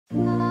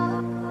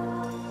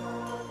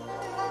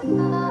All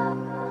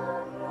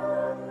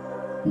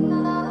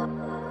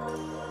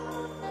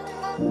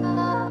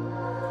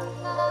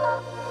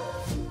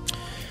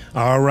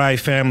right,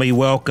 family,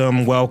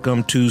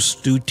 welcome to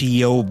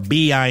Studio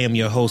B. I am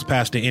your host,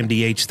 Pastor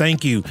MDH.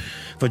 Thank you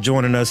for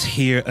joining us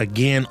here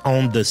again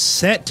on the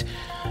set.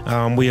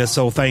 We are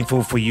so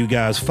thankful for you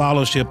guys'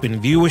 followership and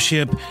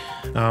viewership,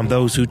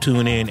 those who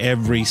tune in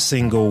every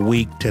single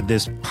week to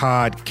this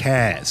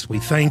podcast. We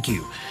thank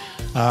you.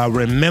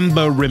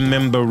 Remember,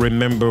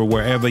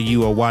 wherever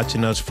you are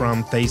watching us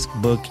from,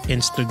 Facebook,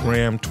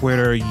 Instagram,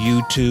 Twitter,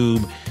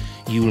 YouTube,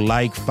 you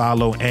like,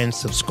 follow, and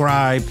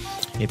subscribe.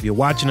 If you're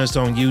watching us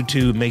on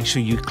YouTube, make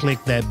sure you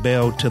click that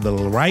bell to the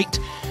right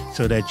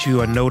so that you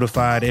are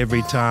notified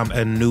every time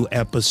a new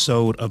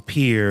episode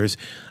appears.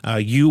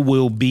 You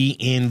will be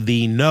in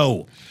the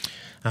know.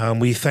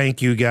 We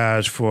thank you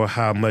guys for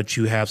how much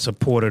you have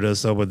supported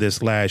us over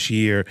this last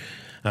year.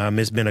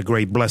 It's been a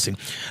great blessing.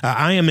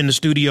 I am in the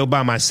studio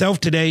by myself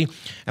today,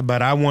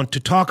 but I want to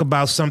talk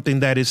about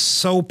something that is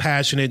so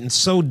passionate and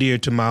so dear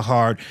to my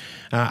heart.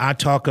 I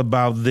talk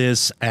about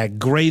this at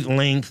great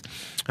length.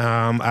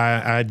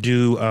 I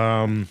do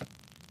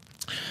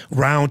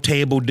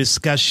roundtable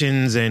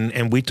discussions,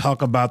 and we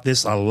talk about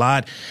this a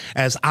lot,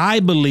 as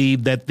I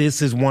believe that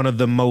this is one of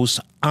the most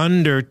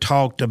under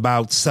talked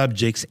about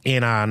subjects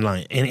in our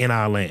land.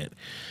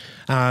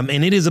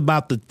 And it is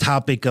about the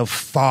topic of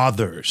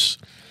fathers.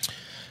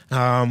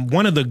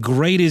 One of the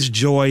greatest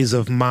joys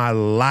of my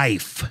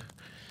life.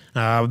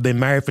 I've been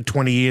married for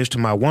 20 years to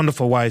my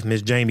wonderful wife,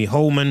 Miss Jamie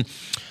Holman.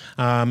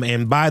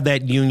 And by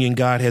that union,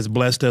 God has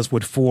blessed us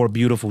with 4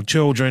 beautiful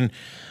children,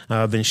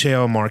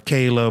 Vinchelle,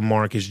 Markayla,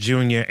 Marcus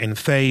Jr., and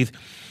Faith.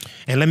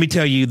 And let me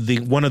tell you,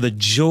 one of the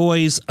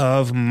joys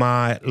of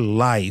my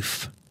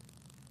life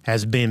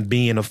has been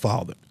being a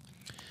father.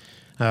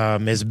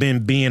 It has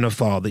been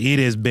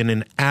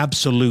an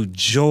absolute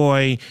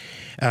joy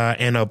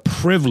and a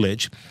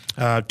privilege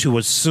to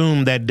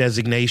assume that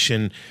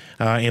designation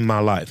in my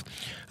life.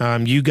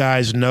 You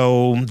guys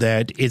know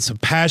that it's a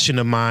passion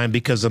of mine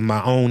because of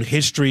my own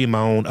history,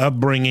 my own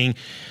upbringing,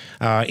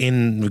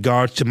 in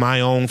regards to my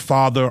own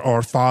father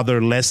or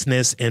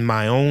fatherlessness in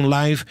my own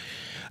life.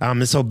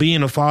 And so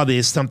being a father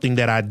is something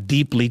that I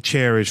deeply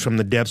cherish from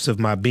the depths of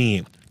my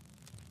being.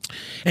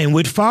 And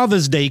with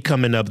Father's Day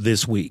coming up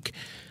this week,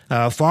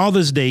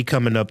 Father's Day is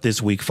coming up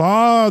this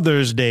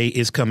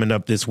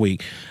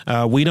week.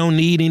 We don't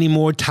need any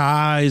more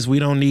ties. We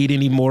don't need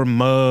any more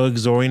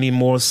mugs or any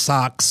more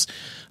socks.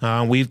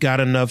 We've got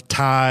enough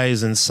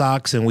ties and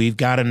socks, and we've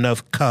got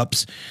enough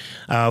cups.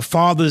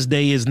 Father's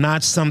Day is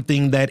not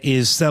something that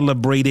is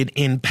celebrated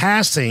in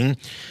passing,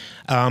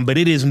 but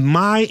it is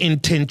my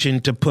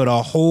intention to put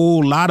a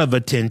whole lot of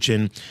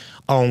attention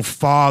on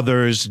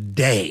Father's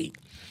Day,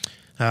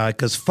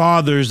 because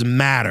fathers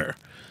matter.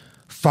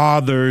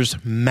 Fathers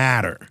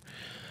matter.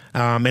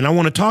 And I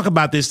want to talk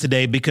about this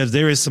today because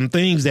there is some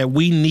things that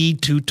we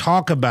need to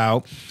talk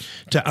about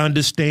to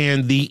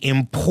understand the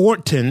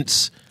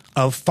importance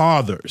of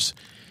fathers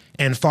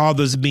and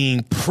fathers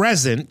being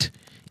present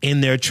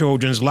in their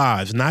children's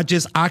lives, not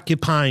just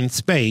occupying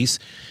space,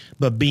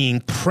 but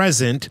being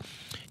present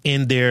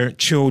in their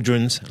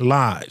children's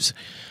lives.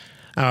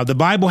 The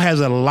Bible has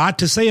a lot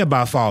to say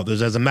about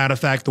fathers. As a matter of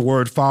fact, the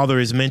word father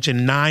is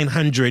mentioned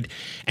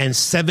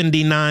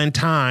 979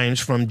 times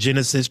from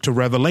Genesis to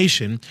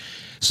Revelation.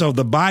 So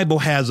the Bible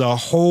has a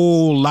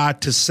whole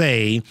lot to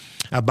say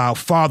about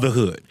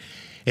fatherhood.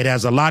 It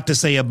has a lot to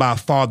say about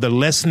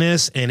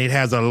fatherlessness, and it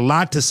has a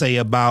lot to say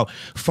about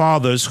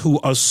fathers who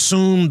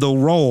assume the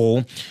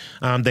role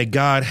that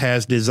God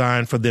has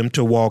designed for them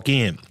to walk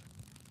in.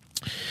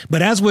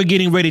 But as we're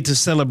getting ready to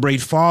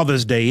celebrate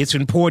Father's Day, it's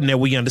important that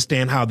we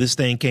understand how this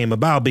thing came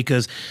about,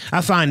 because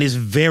I find this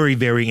very,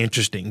 very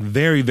interesting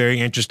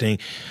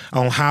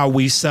on how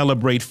we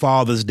celebrate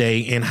Father's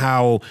Day and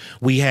how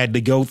we had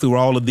to go through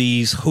all of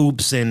these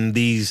hoops and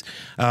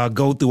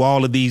go through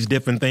all of these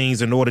different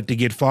things in order to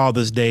get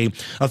Father's Day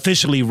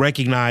officially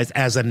recognized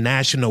as a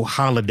national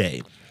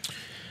holiday.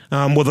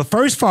 Well, the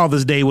first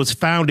Father's Day was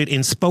founded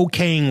in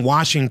Spokane,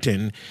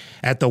 Washington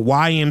at the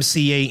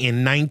YMCA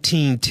in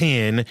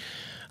 1910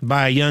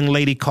 by a young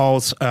lady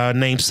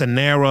named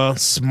Sonara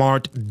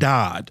Smart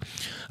Dodd,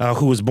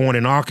 who was born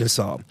in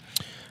Arkansas.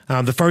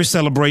 The first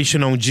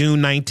celebration on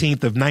June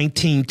 19th of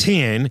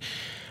 1910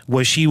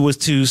 was she was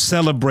to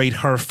celebrate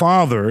her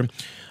father,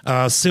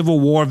 Civil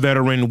War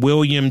veteran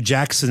William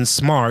Jackson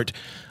Smart,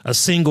 a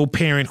single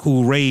parent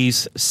who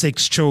raised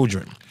 6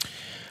 children.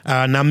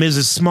 Now,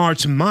 Mrs.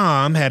 Smart's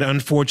mom had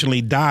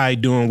unfortunately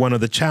died during one of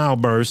the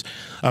childbirths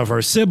of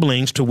her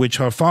siblings, to which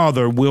her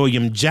father,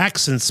 William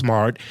Jackson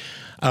Smart,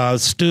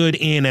 stood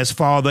in as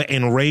father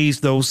and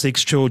raised those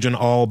 6 children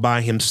all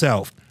by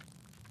himself.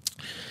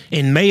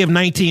 In May of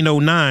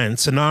 1909,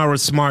 Sonara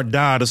Smart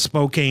Dodd of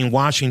Spokane,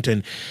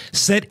 Washington,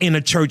 sat in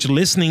a church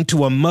listening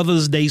to a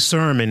Mother's Day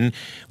sermon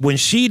when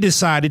she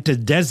decided to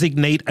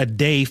designate a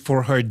day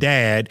for her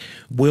dad,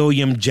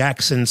 William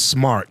Jackson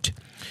Smart.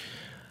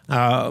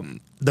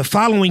 The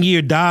following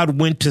year, Dodd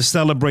went to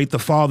celebrate the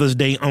Father's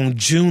Day on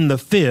June the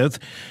 5th,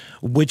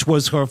 which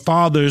was her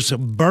father's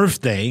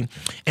birthday,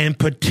 and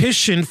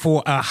petitioned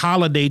for a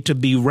holiday to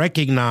be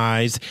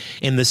recognized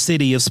in the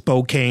city of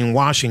Spokane,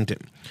 Washington.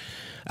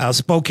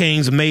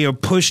 Spokane's mayor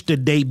pushed the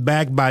date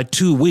back by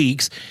 2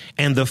 weeks,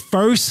 and the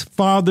first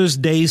Father's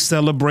Day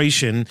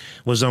celebration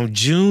was on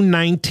June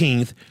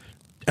 19th,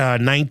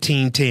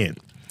 1910.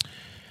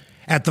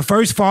 At the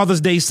first Father's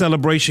Day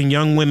celebration,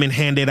 young women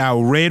handed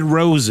out red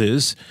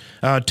roses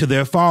to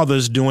their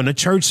fathers during a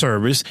church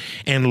service,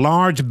 and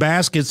large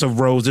baskets of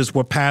roses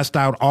were passed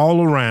out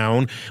all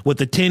around, with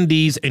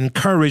attendees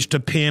encouraged to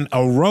pin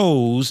a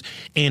rose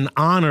in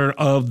honor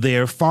of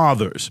their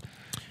fathers.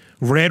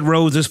 Red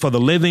roses for the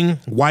living,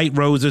 white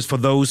roses for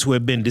those who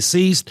had been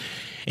deceased.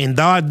 And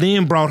God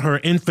then brought her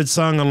infant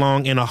son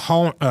along in a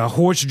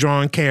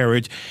horse-drawn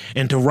carriage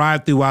and to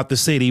ride throughout the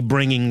city,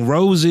 bringing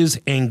roses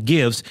and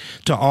gifts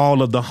to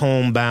all of the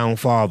homebound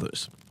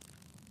fathers.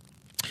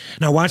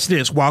 Now watch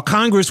this. While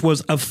Congress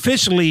was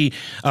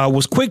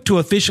quick to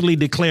officially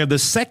declare the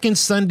second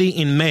Sunday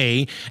in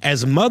May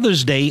as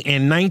Mother's Day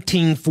in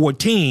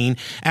 1914,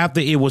 after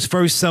it was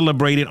first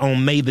celebrated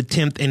on May the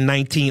 10th in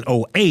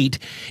 1908,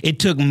 it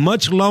took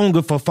much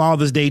longer for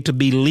Father's Day to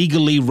be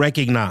legally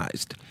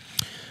recognized.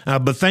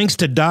 But thanks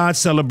to Dodd's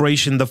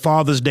celebration, the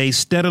Father's Day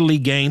steadily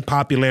gained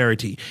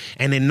popularity.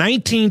 And in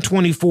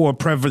 1924,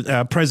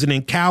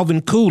 President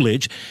Calvin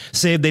Coolidge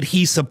said that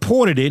he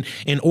supported it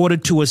in order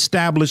to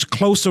establish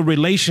closer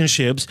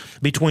relationships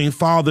between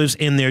fathers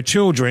and their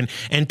children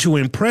and to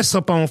impress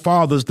upon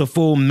fathers the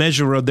full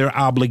measure of their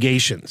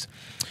obligations.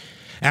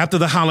 After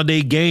the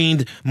holiday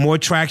gained more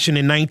traction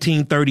in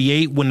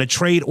 1938, when the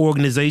trade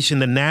organization,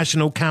 the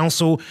National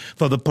Council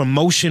for the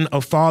Promotion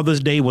of Father's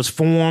Day, was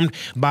formed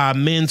by a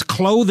men's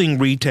clothing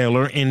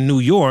retailer in New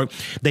York,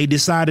 they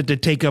decided to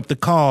take up the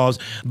cause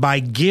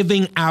by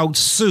giving out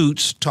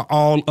suits to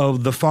all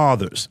of the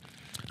fathers.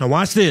 Now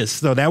watch this.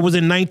 So that was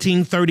in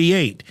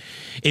 1938.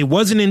 It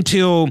wasn't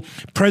until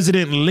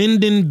President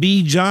Lyndon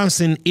B.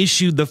 Johnson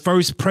issued the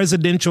first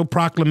presidential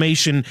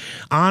proclamation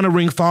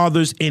honoring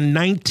fathers in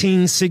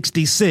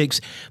 1966,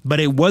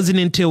 but it wasn't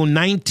until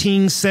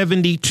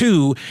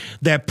 1972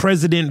 that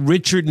President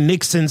Richard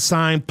Nixon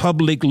signed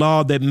public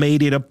law that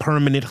made it a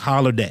permanent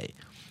holiday.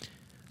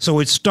 So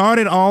it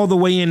started all the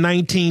way in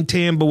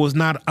 1910, but was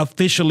not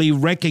officially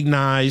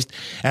recognized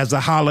as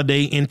a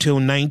holiday until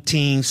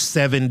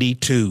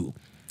 1972.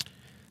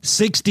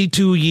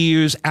 62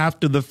 years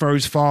after the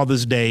first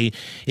Father's Day,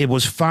 it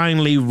was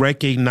finally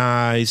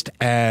recognized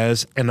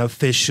as an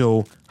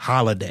official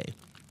holiday.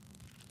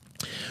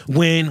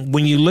 When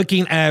you're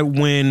looking at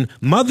when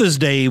Mother's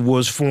Day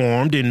was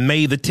formed in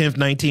May the 10th,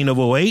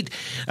 1908,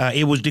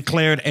 it was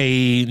declared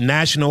a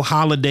national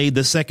holiday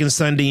the second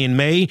Sunday in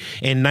May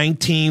in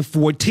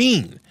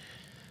 1914.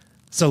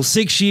 So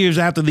 6 years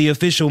after the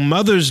official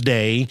Mother's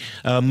Day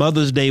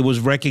was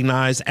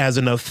recognized as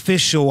an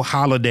official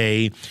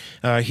holiday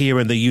here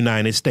in the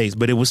United States.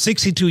 But it was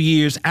 62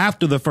 years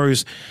after the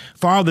first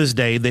Father's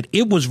Day that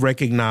it was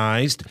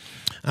recognized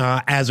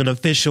as an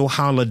official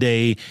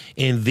holiday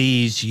in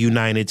these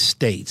United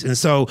States. And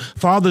so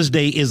Father's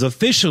Day is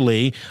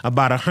officially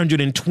about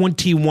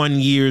 121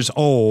 years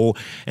old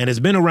and has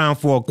been around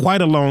for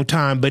quite a long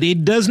time, but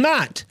it does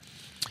not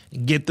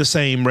get the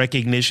same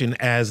recognition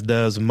as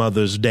does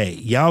Mother's Day.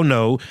 Y'all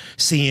know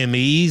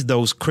CMEs,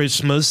 those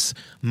Christmas,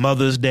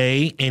 Mother's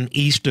Day, and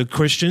Easter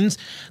Christians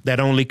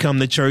that only come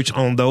to church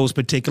on those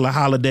particular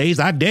holidays.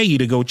 I dare you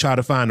to go try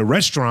to find a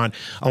restaurant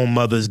on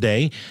Mother's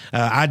Day.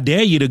 I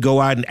dare you to go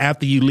out and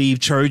after you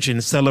leave church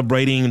and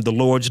celebrating the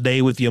Lord's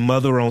Day with your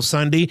mother on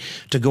Sunday,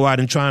 to go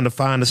out and trying to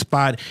find a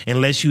spot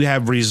unless you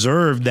have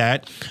reserved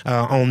that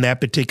on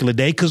that particular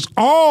day, because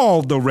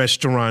all the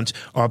restaurants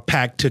are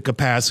packed to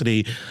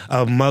capacity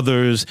of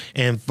mothers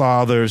and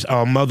fathers,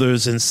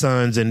 mothers and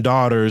sons and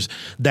daughters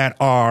that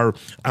are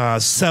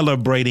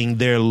celebrating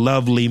their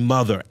lovely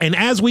mother. And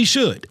as we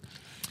should,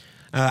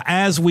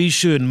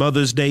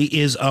 Mother's Day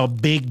is a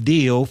big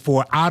deal,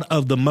 for out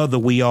of the mother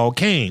we all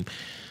came.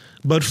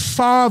 But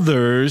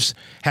fathers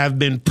have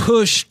been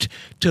pushed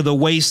to the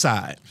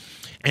wayside.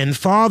 And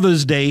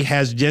Father's Day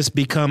has just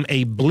become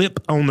a blip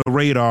on the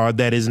radar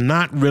that is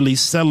not really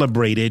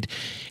celebrated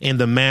in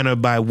the manner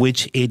by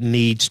which it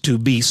needs to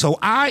be. So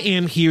I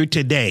am here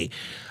today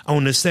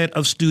on the set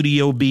of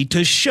Studio B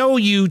to show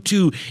you,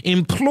 to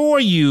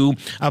implore you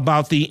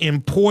about the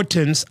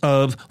importance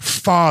of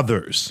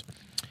fathers.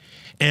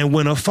 And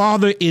when a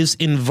father is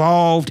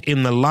involved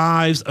in the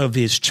lives of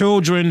his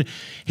children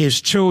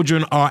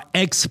are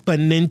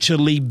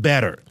exponentially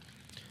better.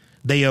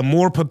 They are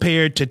more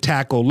prepared to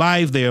tackle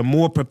life. They are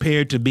more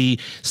prepared to be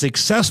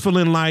successful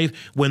in life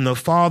when the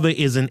father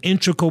is an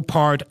integral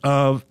part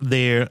of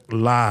their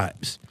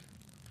lives.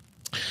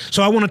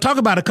 So I want to talk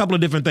about a couple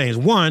of different things.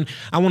 One,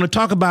 I want to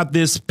talk about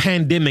this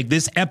pandemic,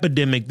 this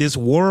epidemic, this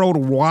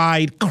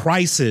worldwide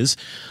crisis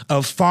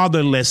of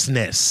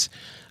fatherlessness,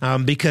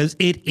 because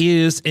it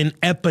is an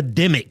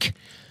epidemic.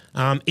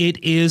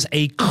 It is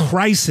a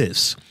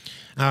crisis.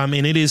 And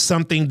it is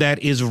something that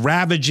is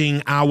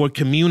ravaging our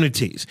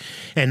communities,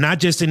 and not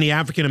just in the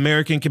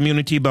African-American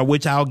community, by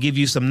which I'll give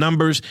you some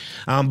numbers,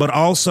 but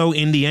also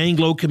in the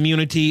Anglo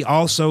community,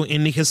 also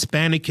in the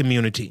Hispanic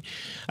community.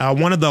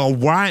 One of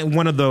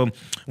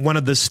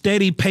the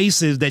steady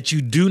paces that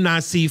you do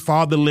not see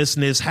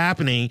fatherlessness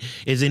happening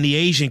is in the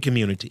Asian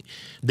community.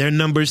 Their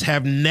numbers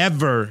have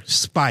never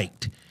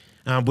spiked,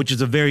 which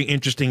is a very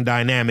interesting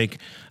dynamic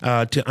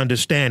to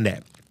understand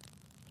that.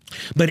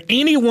 But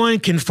anyone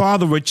can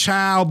father a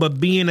child, but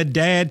being a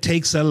dad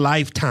takes a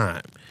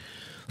lifetime.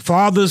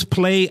 Fathers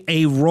play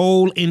a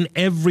role in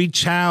every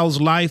child's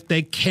life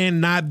that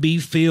cannot be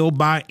filled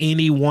by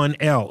anyone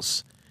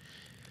else.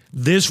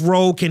 This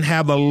role can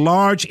have a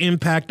large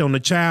impact on the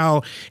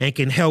child and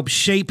can help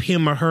shape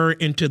him or her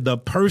into the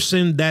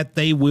person that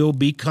they will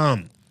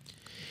become.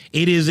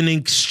 It is an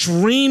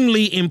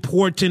extremely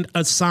important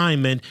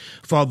assignment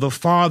for the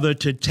father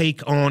to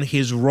take on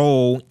his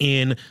role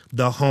in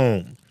the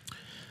home.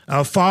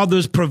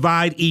 Fathers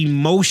provide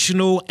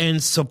emotional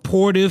and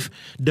supportive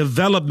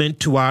development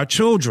to our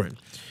children.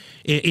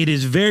 It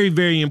is very,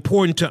 very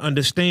important to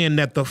understand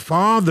that the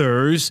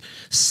fathers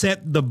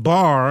set the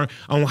bar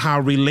on how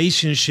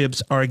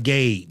relationships are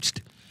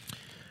gauged.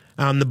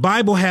 The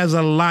Bible has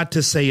a lot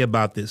to say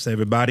about this,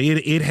 everybody.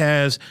 It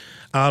has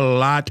a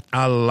lot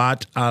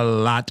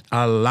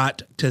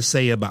to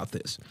say about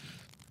this.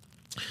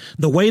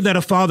 The way that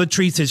a father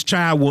treats his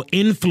child will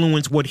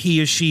influence what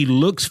he or she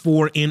looks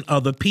for in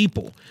other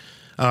people.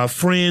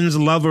 Friends,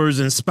 lovers,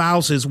 and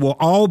spouses will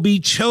all be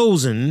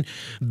chosen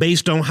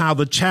based on how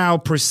the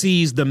child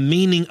perceives the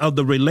meaning of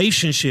the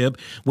relationship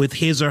with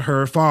his or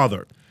her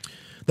father.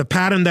 The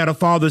pattern that a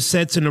father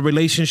sets in a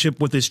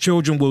relationship with his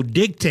children will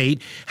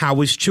dictate how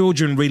his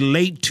children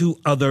relate to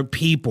other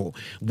people.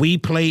 We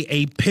play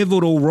a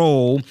pivotal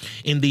role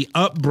in the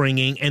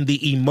upbringing and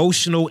the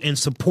emotional and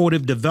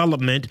supportive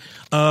development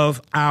of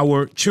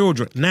our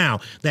children. Now,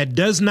 that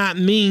does not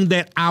mean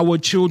that our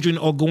children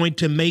are going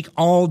to make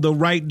all the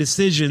right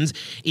decisions,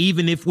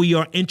 even if we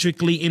are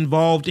intricately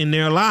involved in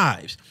their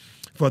lives,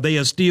 for they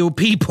are still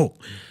people.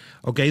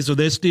 Okay, so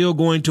they're still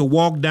going to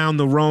walk down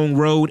the wrong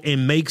road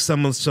and make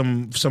some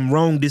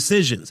wrong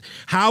decisions.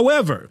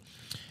 However,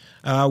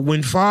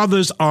 when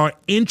fathers are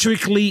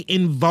intricately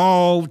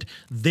involved,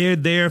 they're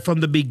there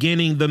from the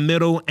beginning, the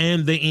middle,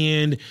 and the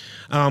end.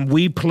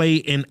 We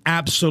play an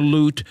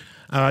absolute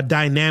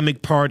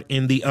dynamic part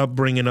in the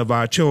upbringing of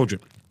our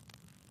children.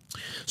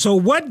 So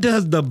what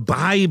does the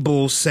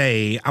Bible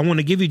say? I want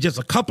to give you just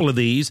a couple of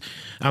these.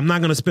 I'm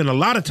not going to spend a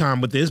lot of time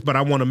with this, but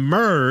I want to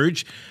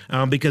merge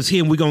because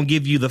here we're going to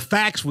give you the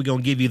facts. We're going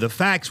to give you the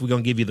facts. We're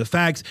going to give you the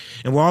facts.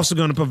 And we're also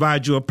going to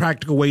provide you a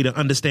practical way to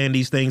understand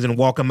these things and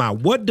walk them out.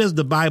 What does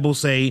the Bible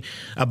say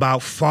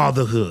about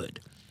fatherhood?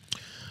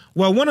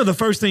 Well, one of the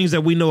first things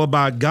that we know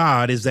about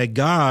God is that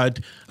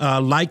God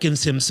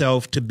likens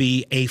himself to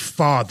be a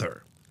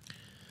father.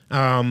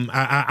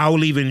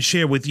 I'll even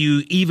share with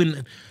you,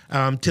 even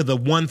to the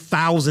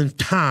 1,000th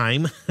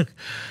time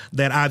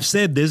that I've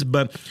said this,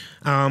 but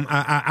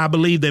I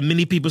believe that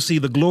many people see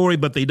the glory,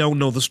 but they don't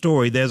know the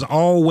story. There's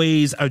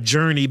always a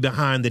journey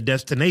behind the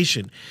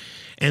destination.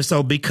 And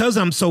so because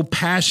I'm so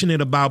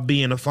passionate about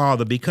being a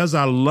father, because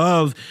I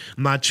love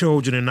my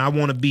children and I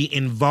want to be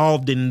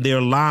involved in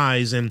their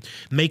lives and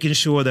making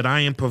sure that I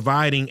am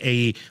providing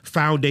a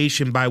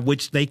foundation by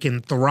which they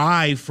can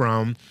thrive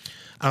from,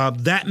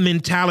 that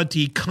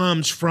mentality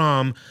comes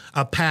from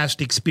a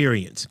past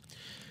experience.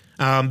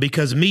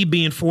 Because me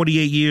being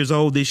 48 years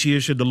old this year,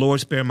 should the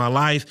Lord spare my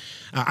life,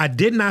 I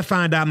did not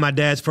find out my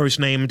dad's first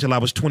name until I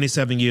was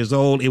 27 years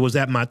old. It was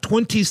at my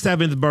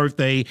 27th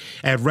birthday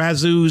at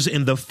Razoo's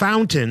in the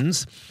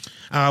Fountains.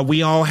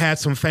 We all had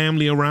some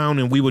family around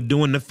and we were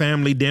doing the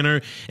family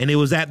dinner. And it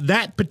was at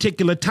that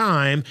particular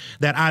time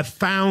that I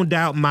found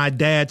out my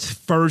dad's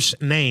first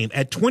name.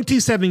 At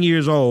 27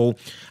 years old,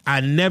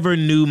 I never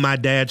knew my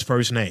dad's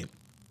first name.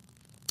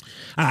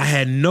 I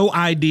had no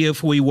idea of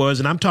who he was,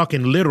 and I'm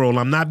talking literal.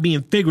 I'm not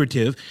being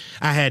figurative.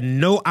 I had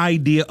no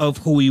idea of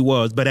who he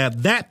was. But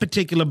at that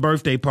particular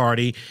birthday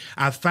party,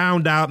 I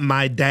found out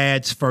my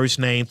dad's first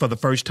name for the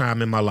first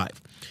time in my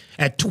life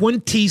at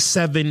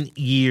 27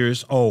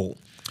 years old.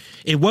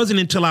 It wasn't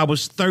until I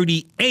was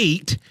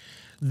 38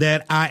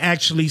 that I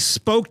actually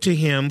spoke to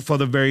him for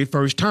the very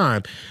first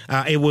time.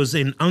 It was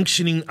an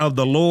unctioning of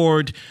the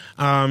Lord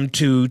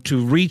to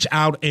reach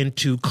out and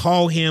to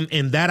call him,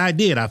 and that I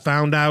did. I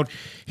found out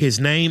his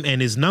name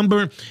and his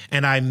number,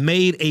 and I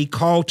made a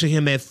call to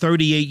him at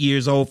 38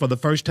 years old for the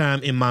first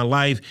time in my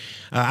life.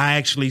 I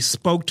actually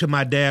spoke to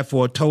my dad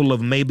for a total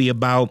of maybe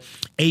about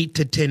 8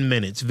 to 10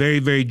 minutes. Very,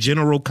 very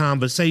general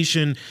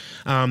conversation.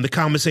 The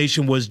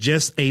conversation was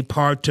just a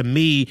part to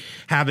me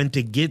having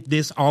to get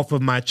this off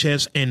of my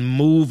chest and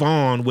move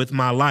on with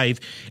my life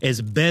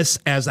as best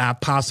as I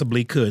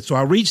possibly could. So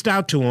I reached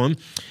out to him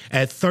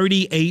at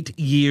 38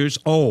 years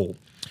old.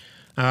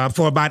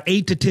 for about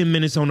 8 to 10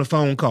 minutes on the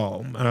phone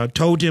call.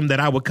 Told him that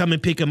I would come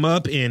and pick him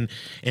up and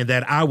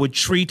that I would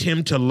treat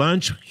him to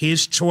lunch,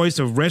 his choice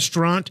of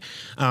restaurant.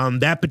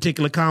 That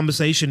particular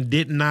conversation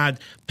did not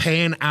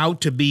pan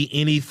out to be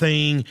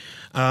anything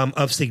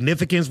of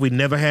significance. We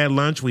never had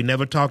lunch. We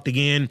never talked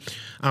again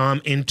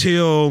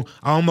until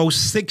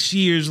almost 6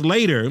 years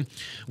later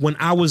when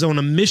I was on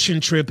a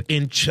mission trip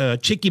in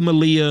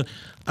Chiquimalia,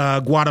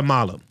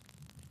 Guatemala.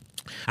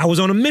 I was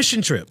on a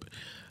mission trip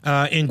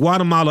in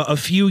Guatemala a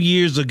few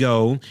years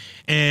ago,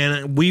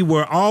 and we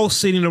were all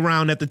sitting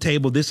around at the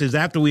table. This is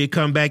after we had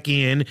come back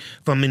in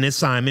from an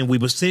assignment. We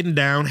were sitting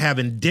down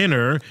having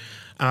dinner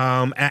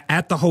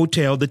at the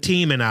hotel, the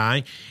team and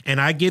I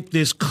get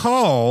this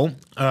call,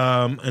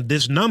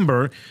 this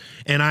number,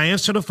 and I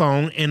answer the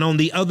phone, and on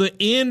the other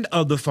end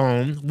of the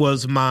phone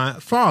was my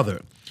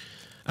father.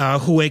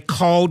 Who had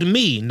called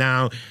me.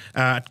 Now,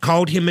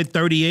 called him at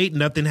 38.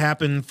 Nothing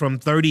happened from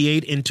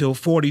 38 until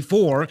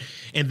 44.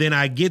 And then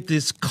I get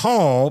this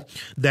call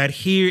that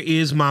here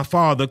is my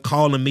father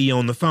calling me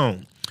on the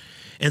phone.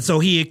 And so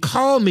he had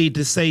called me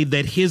to say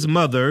that his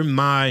mother,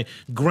 my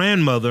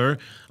grandmother,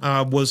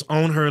 was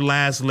on her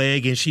last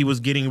leg and she was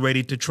getting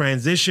ready to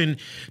transition,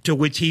 to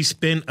which he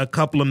spent a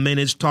couple of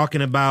minutes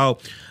talking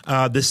about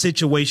the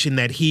situation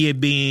that he had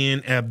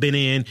been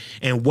in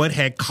and what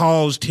had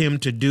caused him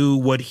to do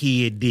what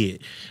he had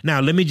did.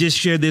 Now, let me just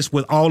share this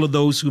with all of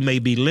those who may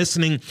be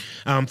listening.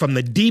 From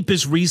the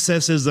deepest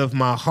recesses of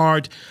my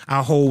heart,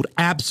 I hold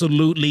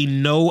absolutely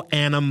no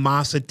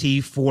animosity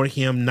for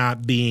him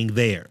not being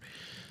there.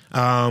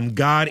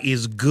 God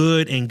is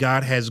good and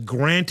God has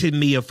granted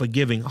me a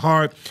forgiving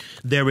heart.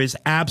 There is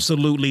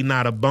absolutely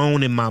not a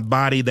bone in my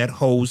body that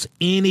holds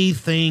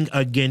anything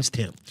against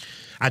him.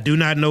 I do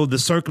not know the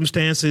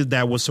circumstances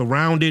that were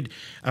surrounded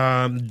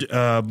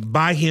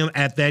by him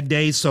at that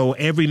day. So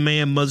every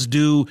man must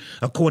do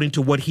according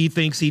to what he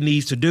thinks he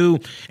needs to do.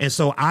 And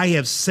so I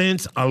have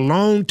since a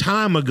long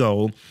time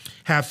ago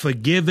have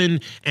forgiven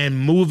and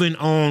moving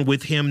on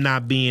with him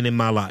not being in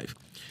my life.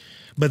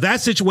 But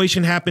that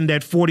situation happened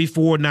at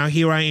 44. Now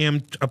here I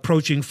am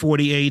approaching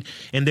 48,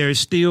 and there has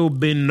still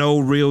been no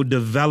real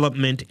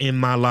development in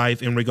my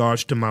life in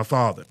regards to my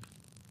father.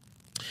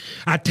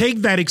 I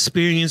take that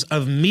experience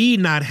of me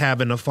not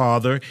having a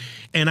father,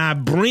 and I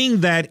bring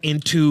that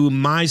into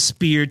my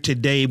sphere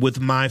today with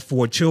my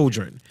 4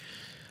 children.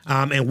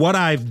 And what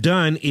I've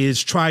done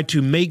is try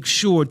to make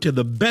sure to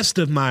the best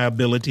of my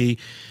ability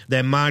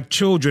that my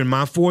children,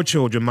 my 4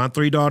 children, my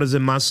 3 daughters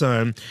and my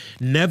son,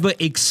 never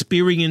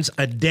experience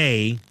a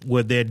day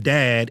where their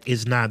dad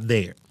is not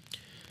there.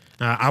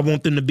 I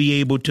want them to be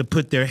able to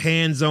put their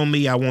hands on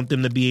me. I want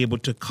them to be able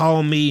to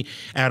call me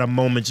at a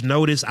moment's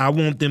notice. I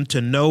want them to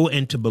know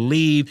and to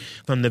believe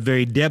from the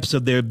very depths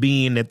of their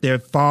being that their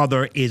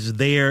father is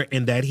there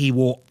and that he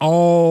will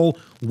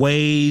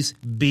always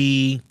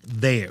be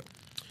there.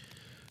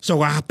 So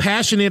how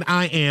passionate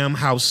I am,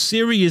 how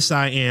serious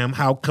I am,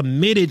 how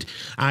committed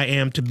I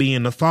am to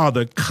being a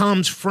father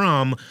comes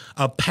from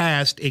a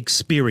past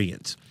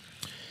experience.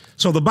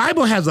 So the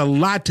Bible has a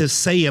lot to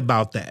say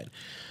about that.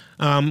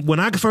 When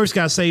I first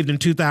got saved in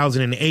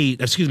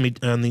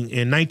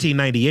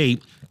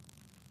 1998,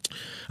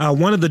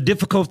 one of the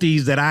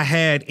difficulties that I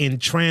had in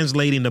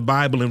translating the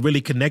Bible and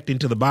really connecting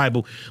to the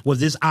Bible was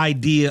this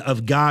idea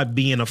of God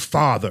being a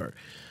father.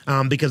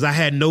 Because I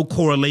had no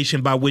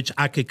correlation by which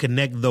I could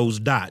connect those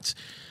dots.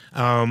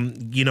 When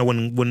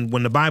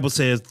the Bible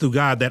says through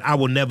God that I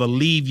will never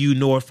leave you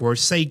nor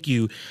forsake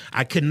you,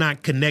 I could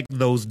not connect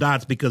those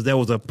dots because there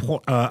was a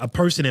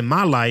person in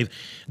my life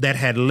that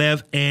had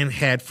left and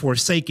had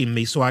forsaken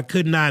me. So I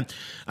could not,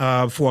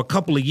 for a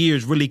couple of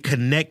years, really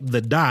connect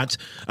the dots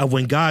of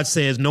when God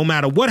says, no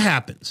matter what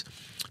happens,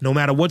 no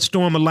matter what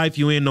storm of life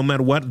you're in, no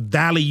matter what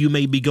valley you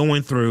may be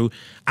going through,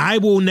 I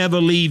will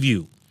never leave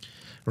you.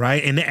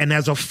 Right. And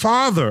as a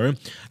father,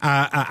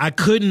 I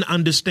couldn't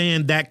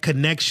understand that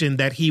connection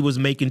that he was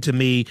making to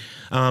me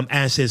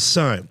as his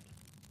son.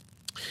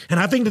 And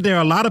I think that there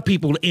are a lot of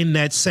people in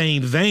that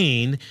same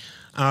vein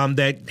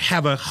that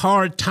have a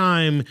hard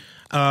time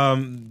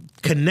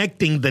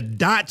connecting the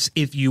dots,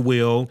 if you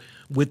will,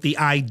 with the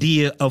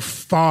idea of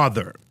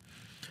father.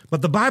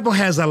 But the Bible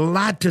has a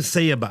lot to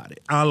say about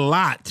it, a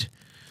lot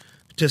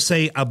to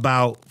say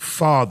about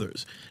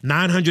fathers.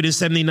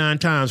 979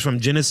 times from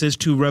Genesis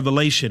to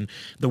Revelation,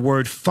 the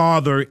word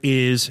father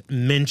is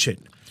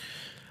mentioned.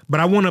 But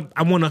I want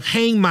to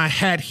hang my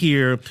hat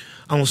here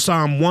on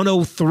Psalm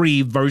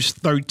 103, verse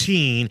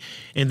 13,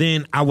 and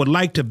then I would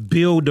like to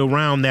build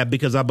around that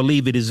because I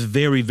believe it is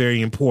very,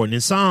 very important.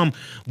 In Psalm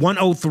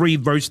 103,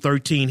 verse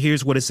 13,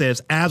 here's what it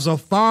says: as a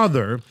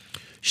father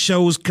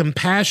shows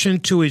compassion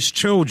to his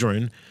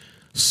children,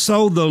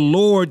 so the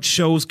Lord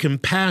shows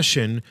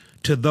compassion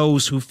to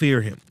those who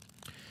fear him.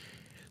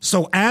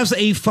 So as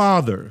a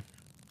father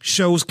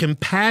shows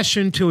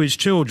compassion to his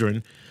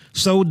children,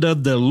 so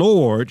does the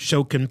Lord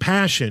show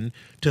compassion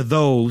to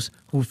those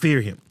who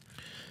fear him.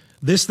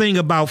 This thing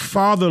about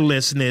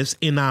fatherlessness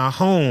in our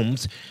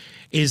homes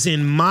is,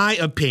 in my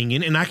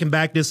opinion, and I can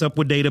back this up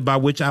with data by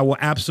which I will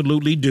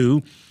absolutely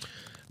do,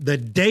 The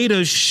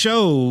data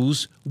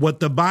shows what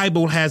the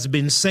Bible has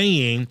been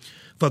saying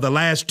for the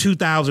last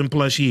 2,000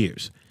 plus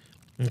years.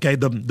 Okay,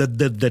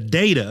 the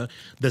data,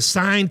 the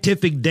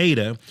scientific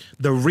data,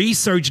 the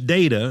research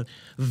data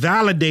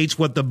validates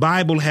what the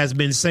Bible has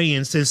been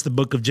saying since the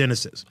book of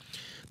Genesis,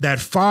 that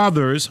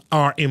fathers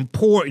are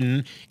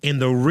important in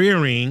the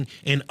rearing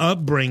and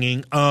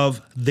upbringing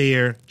of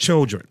their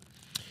children.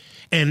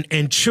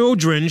 And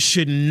children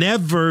should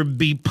never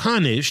be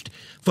punished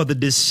for the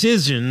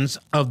decisions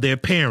of their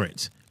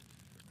parents,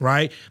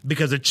 right?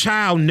 Because a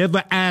child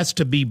never asked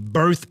to be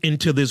birthed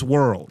into this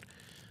world.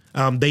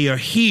 They are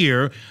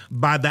here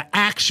by the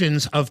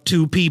actions of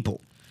two people.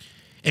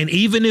 And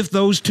even if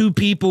those two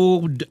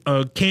people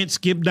can't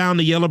skip down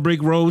the yellow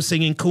brick road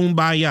singing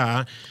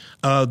Kumbaya,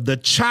 the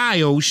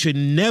child should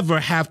never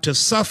have to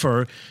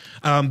suffer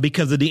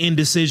because of the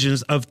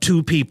indecisions of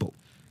two people.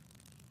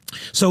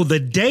 So the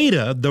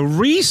data, the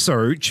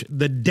research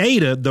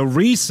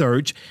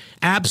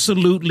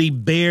absolutely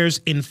bears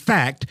in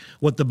fact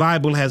what the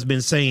Bible has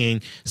been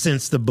saying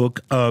since the book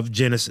of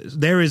Genesis.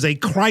 There is a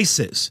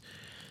crisis.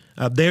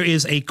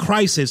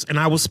 And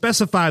I will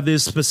specify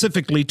this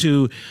specifically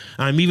to,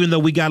 even though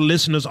we got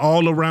listeners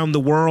all around the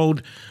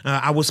world,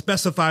 I will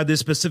specify this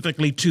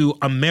specifically to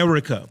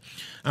America,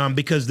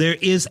 because there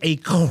is a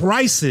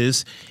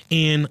crisis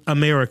in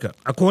America.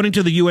 According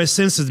to the U.S.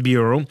 Census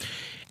Bureau,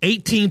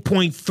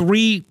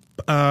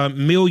 18.3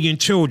 million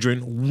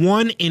children,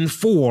 1 in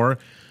 4,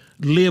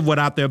 live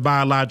without their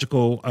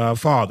biological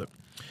father.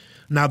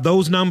 Now,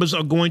 those numbers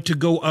are going to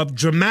go up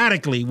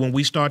dramatically when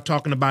we start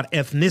talking about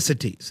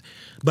ethnicities.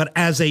 But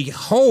as a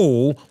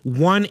whole,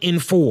 1 in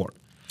 4.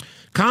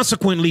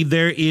 Consequently,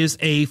 there is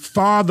a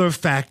father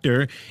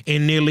factor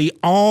in nearly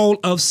all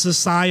of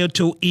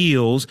societal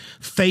ills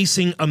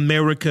facing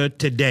America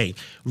today.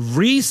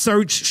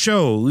 Research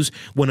shows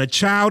when a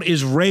child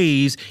is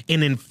raised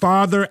in a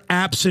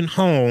father-absent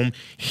home,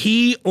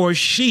 he or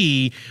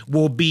she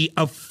will be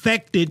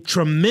affected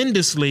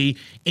tremendously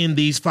in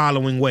these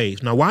following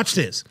ways. Now, watch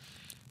this.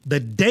 The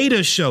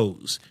data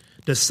shows,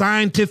 the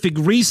scientific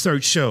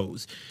research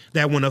shows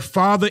that when a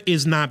father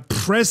is not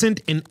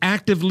present and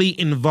actively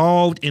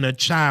involved in a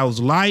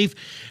child's life,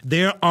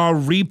 there are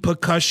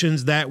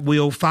repercussions that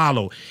will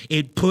follow.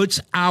 It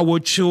puts our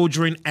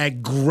children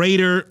at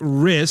greater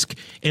risk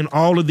in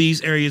all of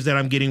these areas that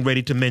I'm getting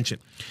ready to mention.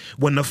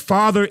 When the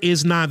father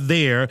is not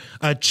there,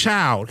 a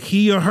child,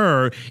 he or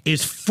her,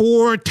 is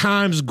 4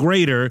 times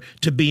greater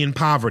to be in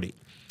poverty.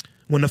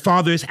 When the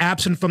father is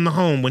absent from the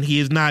home, when he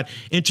is not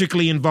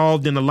intricately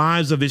involved in the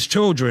lives of his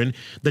children,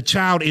 the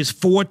child is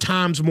 4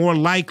 times more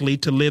likely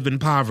to live in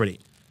poverty.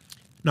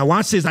 Now,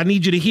 watch this. I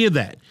need you to hear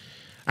that.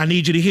 I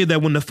need you to hear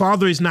that when the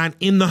father is not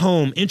in the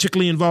home,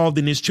 intricately involved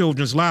in his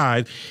children's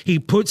lives, he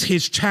puts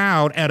his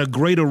child at a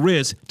greater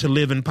risk to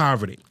live in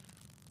poverty.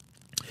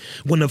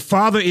 When the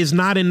father is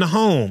not in the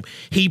home,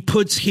 he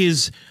puts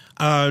his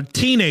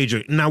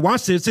teenager. Now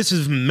watch this. This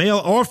is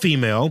male or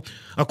female.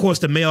 Of course,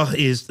 the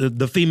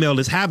female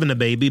is having a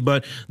baby,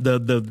 but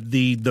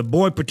the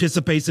boy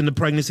participates in the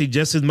pregnancy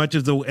just as much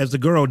as the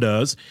girl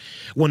does.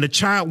 When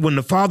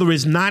the father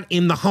is not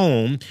in the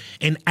home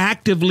and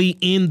actively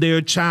in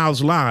their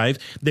child's life,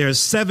 they're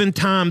 7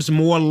 times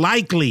more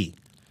likely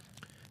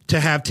to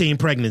have teen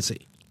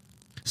pregnancy.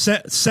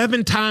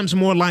 7 times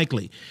more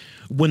likely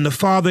when the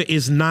father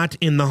is not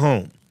in the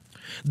home.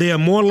 They are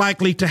more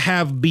likely to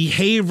have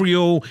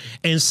behavioral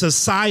and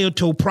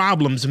societal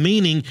problems,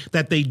 meaning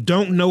that they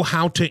don't know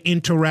how to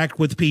interact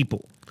with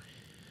people.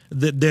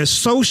 Their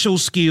social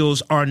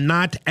skills are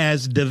not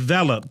as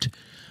developed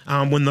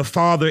when the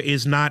father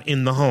is not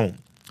in the home.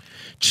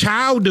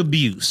 Child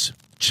abuse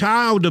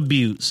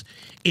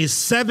is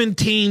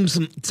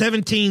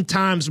 17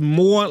 times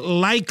more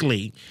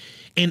likely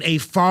in a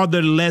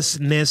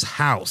fatherlessness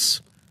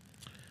house.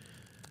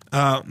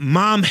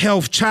 Mom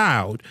health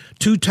child,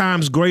 2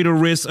 times greater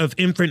risk of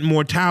infant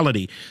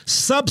mortality.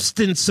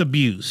 Substance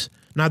abuse.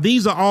 Now,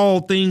 these are all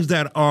things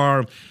that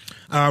are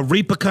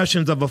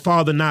repercussions of a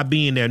father not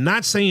being there.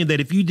 Not saying that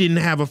if you didn't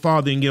have a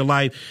father in your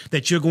life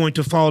that you're going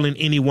to fall in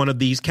any one of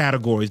these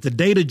categories. The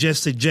data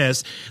just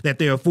suggests that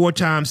there are 4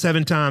 times,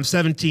 7 times,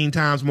 17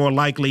 times more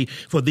likely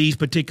for these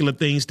particular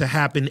things to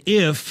happen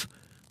if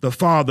the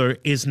father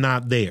is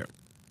not there.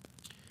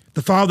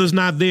 The father's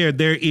not there.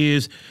 There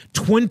is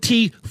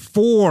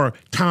 24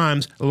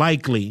 times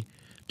likely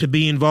to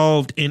be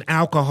involved in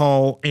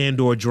alcohol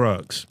and or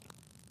drugs.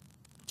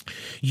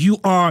 You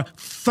are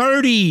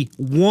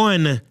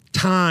 31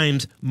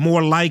 times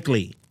more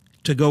likely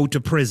to go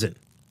to prison.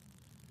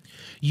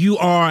 You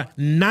are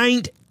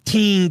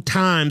 19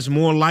 times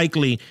more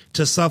likely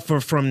to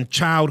suffer from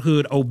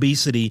childhood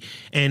obesity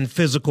and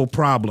physical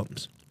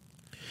problems.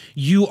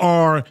 You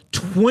are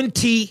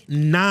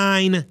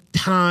 29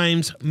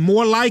 times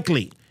more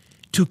likely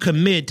to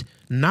commit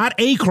not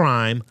a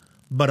crime,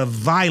 but a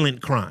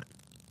violent crime.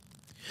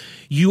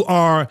 You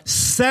are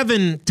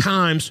 17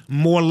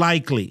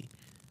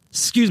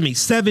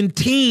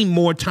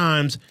 more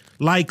times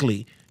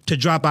likely to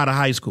drop out of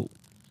high school.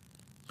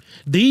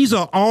 These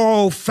are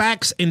all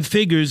facts and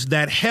figures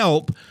that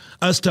help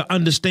us to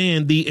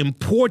understand the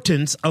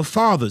importance of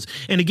fathers.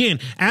 And again,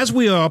 as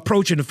we are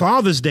approaching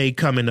Father's Day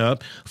coming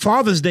up,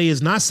 Father's Day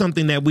is not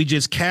something that we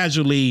just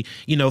casually,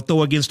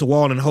 throw against the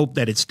wall and hope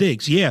that it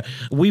sticks. Yeah,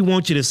 we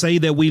want you to say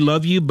that we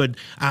love you, but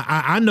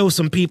I know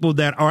some people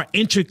that are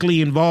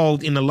intricately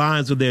involved in the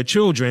lives of their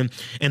children,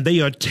 and they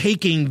are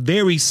taking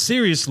very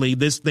seriously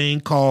this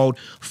thing called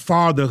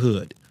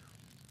fatherhood.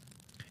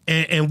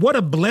 And what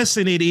a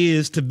blessing it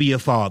is to be a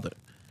father.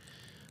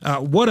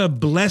 What a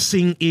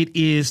blessing it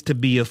is to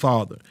be a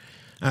father.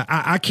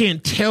 I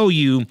can't tell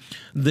you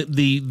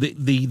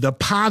the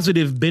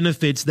positive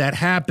benefits that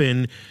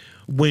happen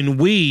when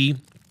we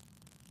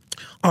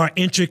are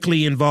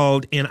intricately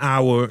involved in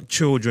our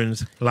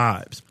children's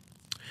lives.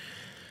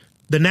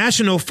 The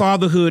National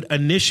Fatherhood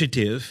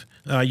Initiative,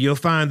 you'll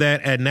find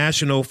that at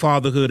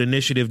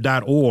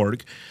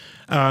nationalfatherhoodinitiative.org.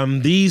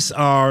 These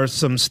are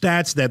some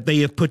stats that they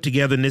have put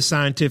together in this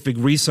scientific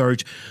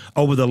research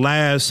over the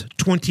last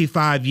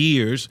 25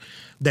 years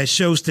that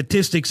show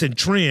statistics and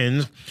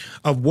trends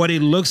of what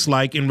it looks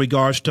like in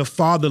regards to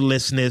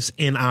fatherlessness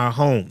in our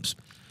homes.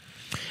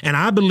 And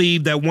I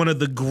believe that one of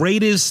the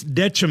greatest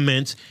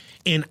detriments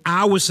in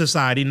our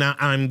society, now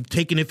I'm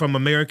taking it from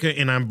America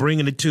and I'm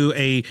bringing it to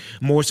a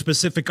more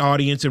specific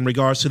audience in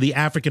regards to the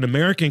African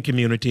American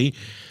community.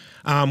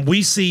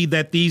 We see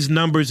that these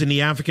numbers in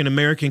the African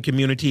American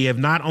community have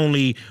not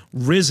only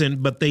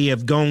risen, but they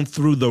have gone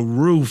through the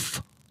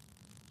roof.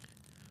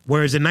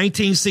 Whereas in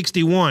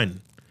 1961,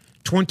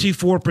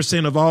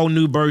 24% of all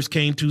new births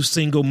came to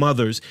single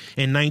mothers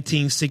in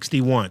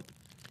 1961.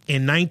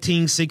 In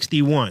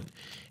 1961.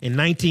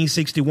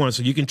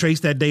 So you can trace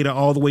that data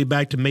all the way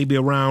back to maybe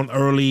around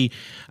early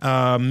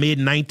mid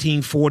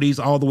 1940s,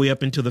 all the way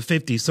up into the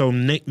 50s. So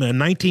in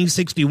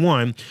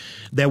 1961,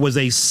 there was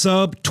a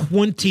sub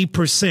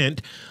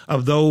 20%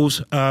 of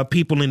those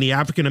people in the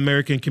African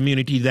American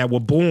community that were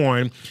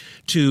born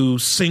to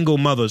single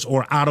mothers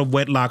or out of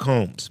wedlock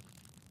homes.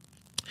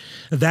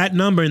 That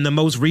number in the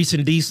most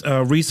recent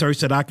research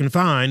that I can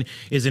find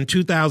is in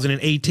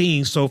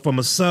 2018. So from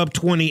a sub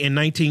 20 in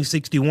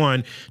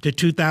 1961 to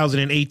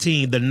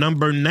 2018, the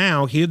number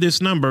now, hear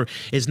this number,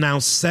 is now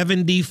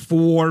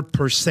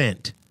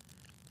 74%.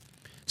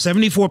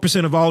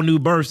 74% of all new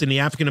births in the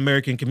African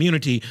American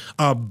community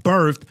are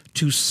birthed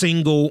to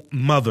single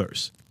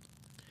mothers.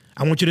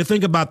 I want you to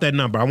think about that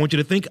number. I want you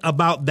to think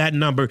about that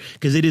number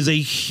because it is a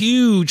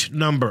huge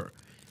number.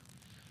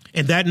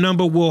 And that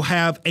number will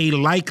have a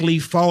likely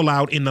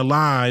fallout in the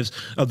lives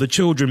of the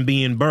children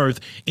being birthed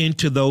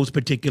into those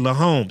particular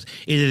homes.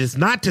 It is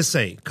not to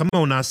say, come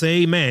on now,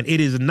 say amen.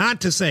 It is not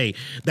to say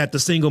that the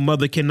single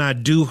mother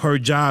cannot do her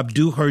job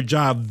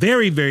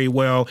very, very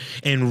well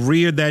and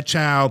rear that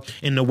child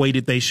in the way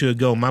that they should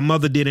go. My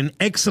mother did an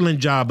excellent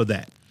job of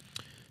that.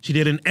 She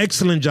did an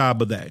excellent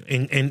job of that.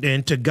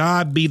 And to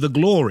God be the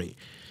glory.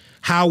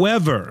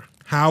 However,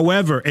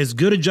 as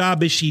good a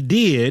job as she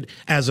did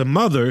as a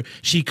mother,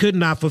 she could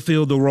not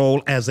fulfill the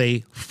role as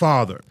a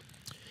father.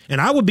 And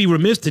I would be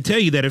remiss to tell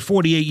you that at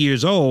 48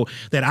 years old,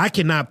 that I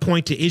cannot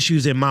point to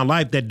issues in my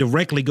life that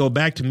directly go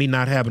back to me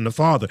not having a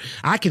father.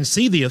 I can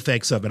see the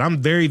effects of it. I'm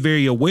very,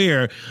 very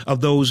aware of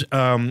those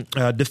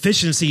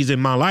deficiencies in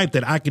my life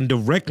that I can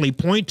directly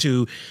point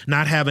to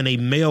not having a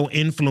male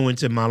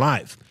influence in my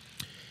life.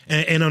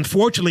 And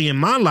unfortunately, in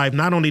my life,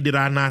 not only did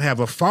I not have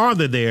a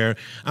father there,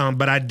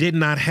 but I did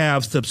not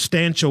have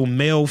substantial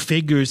male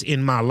figures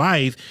in my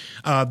life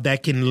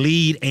that can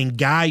lead and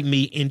guide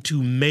me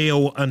into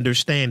male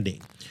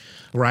understanding.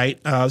 Right.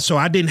 So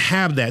I didn't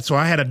have that. So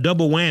I had a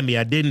double whammy.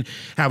 I didn't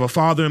have a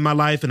father in my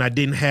life and I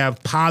didn't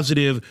have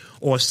positive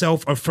or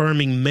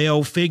self-affirming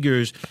male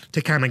figures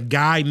to kind of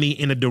guide me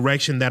in a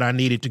direction that I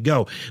needed to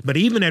go. But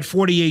even at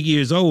 48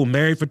 years old,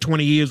 married for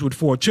 20 years with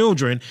 4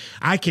 children,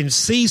 I can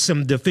see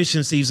some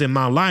deficiencies in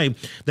my life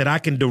that I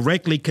can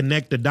directly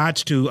connect the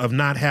dots to of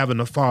not having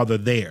a father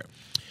there.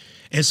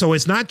 And so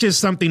it's not just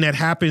something that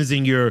happens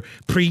in your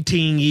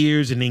preteen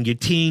years and in your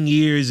teen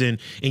years and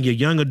in your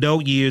young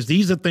adult years.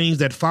 These are things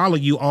that follow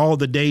you all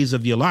the days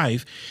of your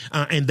life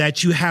and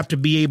that you have to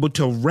be able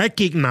to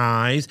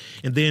recognize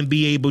and then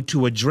be able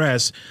to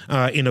address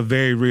in a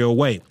very real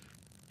way.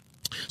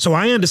 So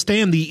I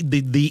understand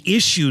the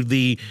issue,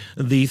 the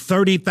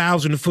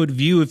 30,000-foot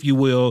view, if you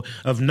will,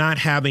 of not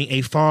having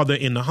a father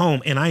in the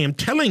home. And I am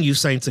telling you,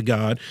 saints of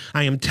God,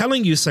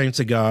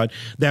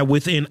 that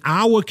within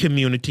our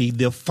community,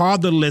 the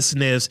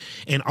fatherlessness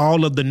and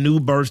all of the new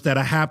births that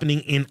are happening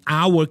in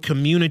our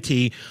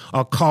community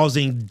are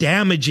causing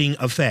damaging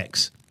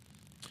effects.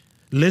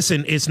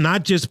 Listen, it's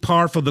not just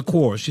par for the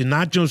course. You're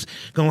not just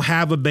going to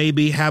have a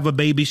baby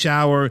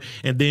shower,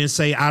 and then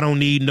say, I don't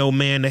need no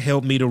man to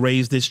help me to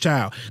raise this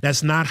child.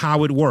 That's not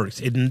how it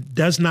works. It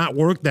does not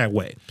work that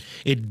way.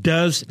 It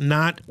does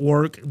not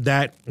work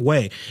that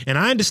way. And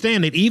I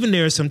understand that even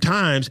there are some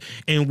times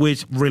in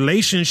which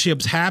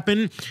relationships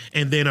happen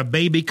and then a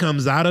baby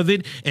comes out of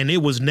it, and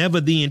it was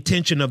never the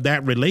intention of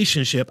that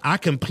relationship. I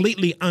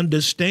completely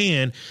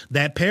understand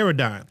that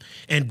paradigm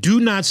and do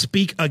not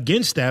speak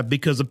against that,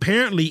 because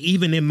apparently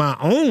even in my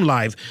own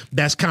life,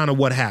 that's kind of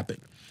what happened.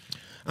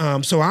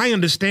 So I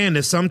understand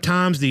that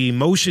sometimes the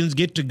emotions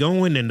get to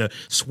going and the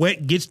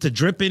sweat gets to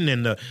dripping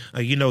and the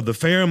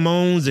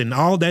pheromones and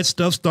all that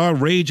stuff start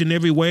raging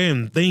everywhere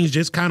and things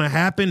just kind of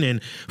happen.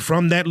 And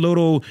from that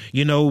little,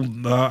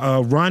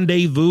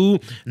 rendezvous,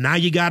 now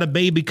you got a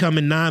baby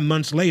coming 9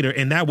 months later.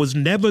 And that was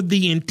never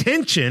the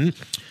intention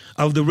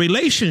of the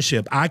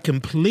relationship. I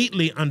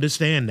completely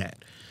understand that.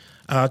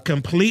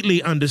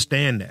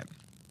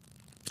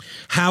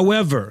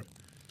 However,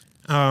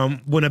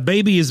 when a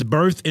baby is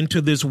birthed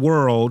into this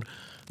world,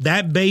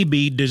 that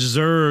baby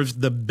deserves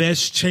the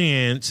best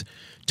chance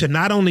to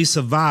not only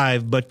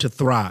survive, but to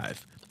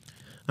thrive.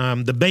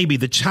 The baby,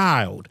 the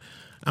child,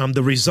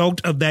 the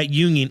result of that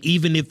union,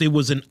 even if it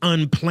was an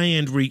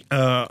unplanned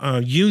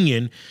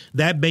union,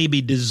 that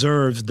baby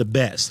deserves the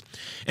best.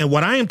 And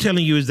what I am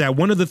telling you is that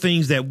one of the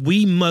things that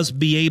we must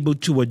be able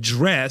to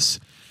address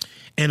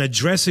and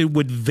address it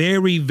with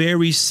very,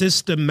 very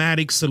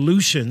systematic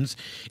solutions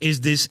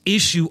is this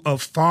issue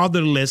of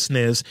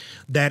fatherlessness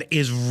that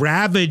is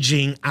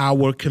ravaging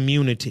our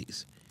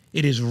communities.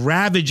 It is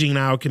ravaging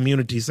our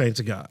communities, saints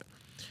of God.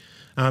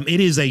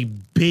 It is a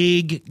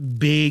big,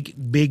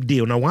 big, big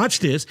deal. Now watch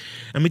this.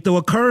 Let me throw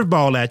a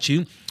curveball at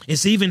you.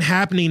 It's even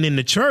happening in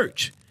the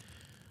church.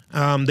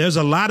 There's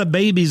a lot of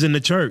babies in the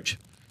church.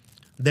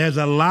 There's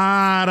a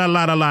lot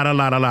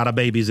of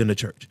babies in the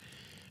church.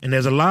 And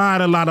there's a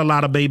lot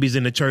of babies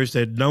in the church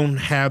that don't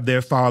have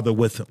their father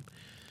with them.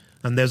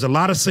 And there's a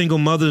lot of single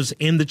mothers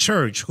in the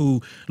church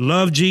who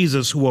love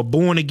Jesus, who are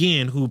born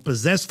again, who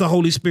possess the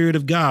Holy Spirit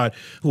of God,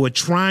 who are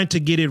trying to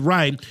get it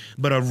right,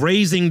 but are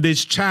raising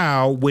this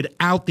child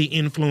without the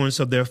influence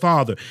of their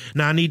father.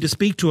 Now, I need to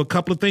speak to a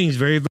couple of things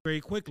very,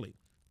 very quickly.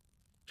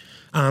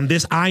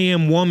 This I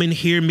am woman,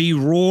 hear me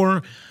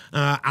roar.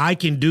 I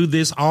can do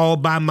this all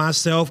by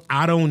myself.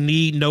 I don't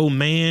need no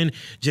man.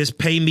 Just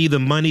pay me the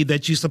money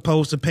that you're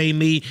supposed to pay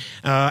me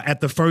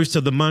at the first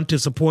of the month to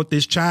support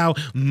this child.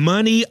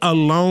 Money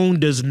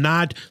alone does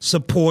not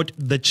support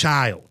the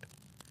child.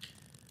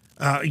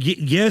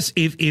 Yes,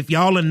 if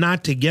y'all are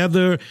not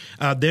together,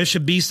 there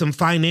should be some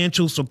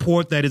financial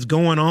support that is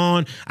going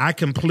on. I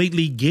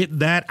completely get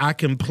that. I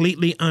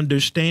completely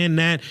understand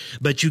that.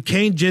 But you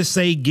can't just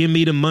say, give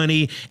me the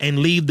money and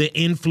leave the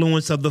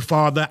influence of the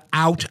father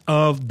out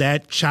of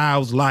that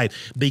child's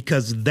life,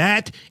 because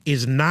that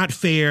is not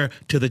fair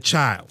to the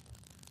child.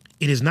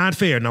 It is not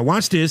fair. Now,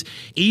 watch this.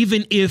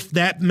 Even if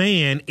that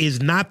man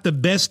is not the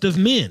best of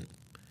men,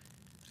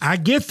 I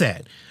get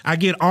that. I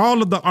get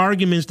all of the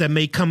arguments that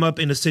may come up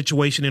in a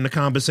situation, in a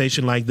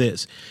conversation like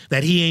this,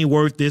 that he ain't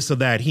worth this or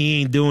that.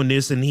 He ain't doing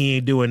this and he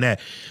ain't doing that.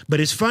 But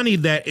it's funny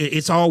that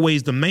it's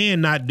always the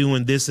man not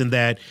doing this and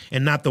that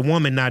and not the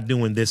woman not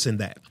doing this and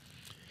that.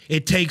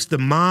 It takes the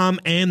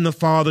mom and the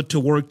father to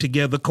work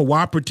together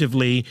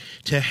cooperatively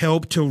to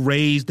help to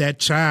raise that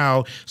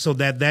child so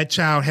that that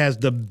child has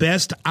the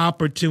best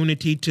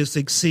opportunity to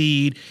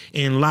succeed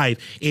in life.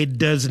 It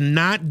does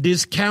not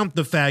discount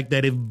the fact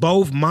that if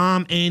both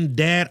mom and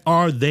dad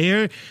are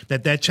there,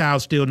 that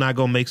child's still not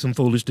going to make some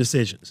foolish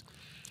decisions.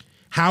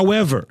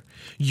 However,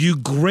 you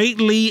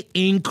greatly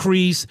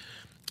increase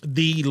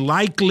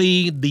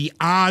the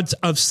odds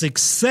of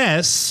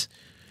success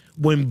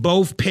when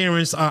both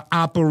parents are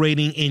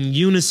operating in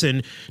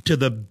unison to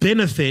the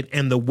benefit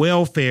and the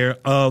welfare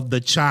of the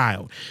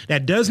child.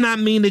 That does not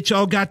mean that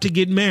y'all got to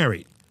get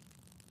married.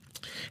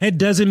 It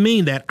doesn't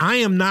mean that. I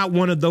am not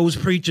one of those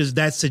preachers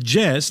that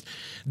suggest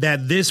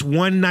that this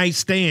one night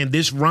stand,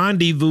 this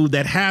rendezvous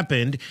that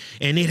happened,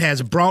 and it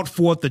has brought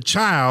forth a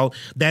child,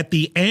 that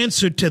the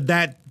answer to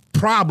that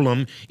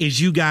problem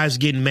is you guys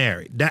getting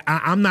married.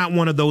 I'm not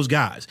one of those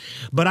guys.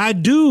 But I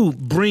do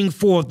bring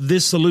forth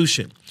this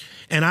solution.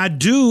 And I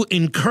do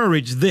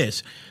encourage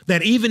this,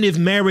 that even if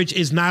marriage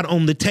is not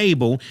on the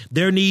table,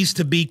 there needs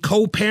to be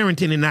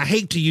co-parenting. And I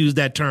hate to use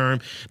that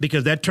term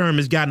because that term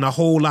has gotten a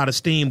whole lot of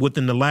steam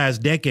within the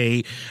last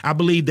decade. I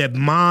believe that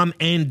mom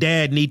and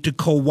dad need to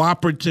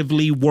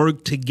cooperatively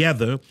work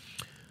together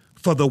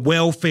for the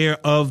welfare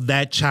of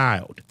that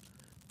child.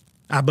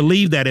 I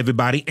believe that,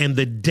 everybody, and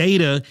the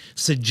data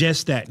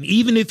suggests that.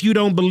 Even if you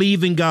don't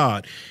believe in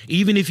God,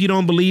 even if you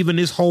don't believe in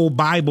this whole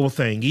Bible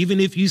thing,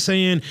 even if you're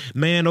saying,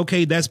 man,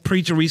 okay, that's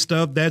preachery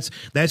stuff,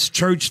 that's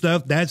church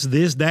stuff, that's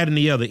this, that, and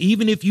the other.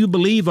 Even if you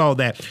believe all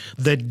that,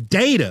 the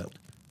data,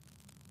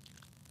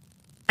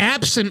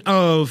 absent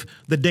of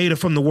the data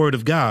from the Word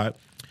of God,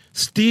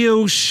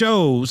 still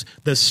shows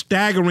the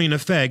staggering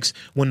effects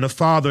when the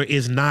father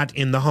is not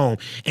in the home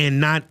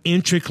and not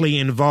intricately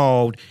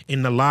involved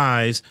in the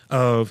lives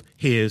of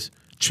his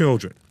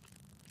children.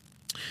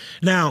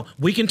 Now,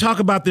 we can talk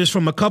about this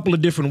from a couple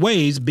of different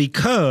ways,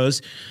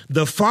 because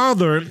the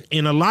father,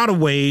 in a lot of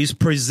ways,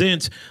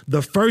 presents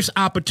the first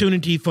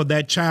opportunity for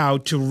that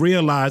child to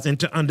realize and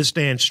to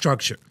understand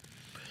structure.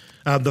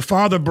 The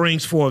father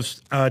brings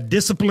forth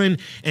discipline,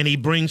 and he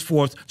brings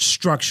forth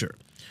structure.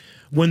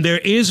 When there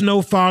is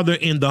no father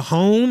in the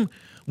home,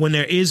 when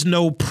there is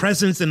no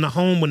presence in the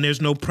home, when there's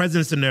no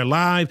presence in their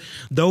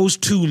life, those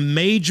two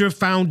major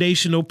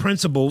foundational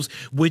principles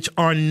which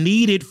are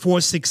needed for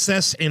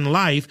success in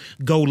life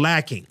go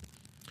lacking.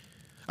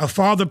 A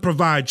father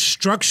provides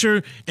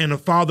structure and a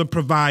father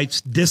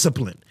provides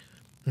discipline.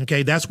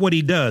 Okay, that's what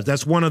he does.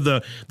 That's one of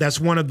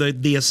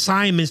the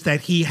assignments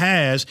that he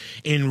has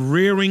in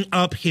rearing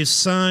up his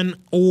son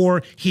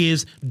or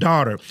his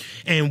daughter.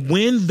 And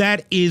when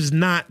that is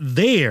not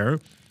there,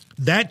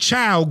 that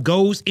child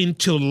goes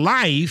into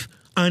life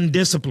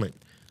undisciplined,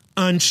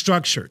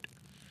 unstructured.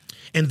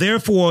 And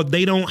therefore,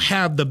 they don't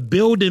have the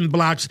building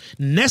blocks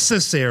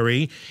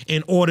necessary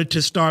in order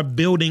to start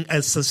building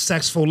a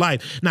successful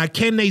life. Now,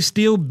 can they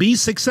still be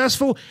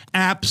successful?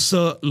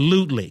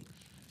 Absolutely.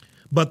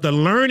 But the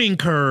learning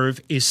curve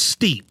is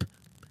steep.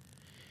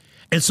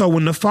 And so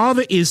when the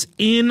father is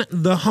in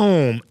the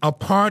home, a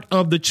part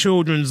of the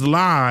children's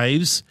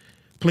lives,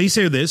 please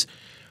hear this,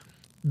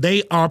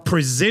 they are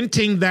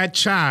presenting that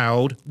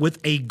child with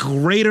a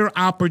greater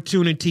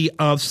opportunity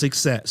of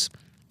success.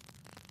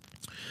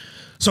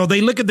 So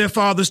they look at their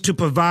fathers to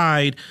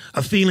provide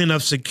a feeling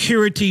of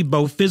security,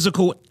 both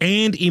physical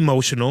and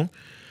emotional.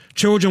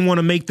 Children want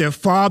to make their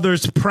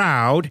fathers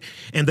proud,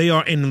 and they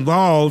are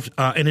involved,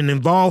 and an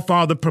involved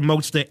father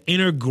promotes the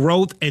inner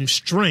growth and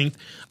strength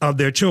of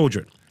their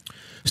children.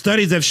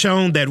 Studies have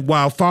shown that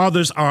while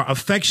fathers are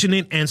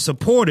affectionate and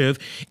supportive,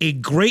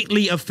 it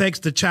greatly affects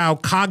the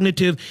child's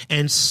cognitive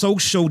and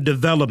social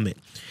development,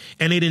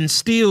 and it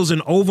instills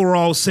an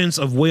overall sense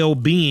of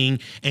well-being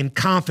and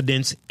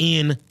confidence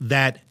in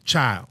that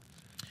child.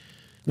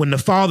 When the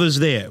father's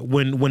there,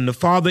 when the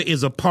father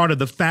is a part of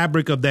the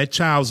fabric of that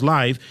child's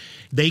life,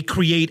 they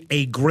create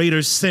a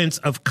greater sense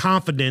of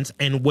confidence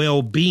and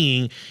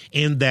well-being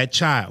in that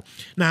child.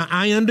 Now,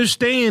 I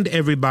understand,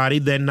 everybody,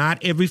 that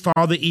not every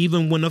father,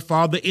 even when the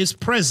father is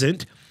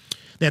present,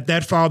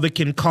 that father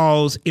can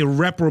cause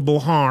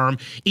irreparable harm,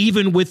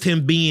 even with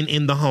him being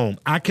in the home.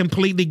 I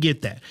completely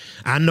get that.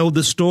 I know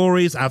the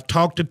stories. I've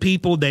talked to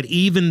people that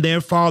even their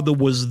father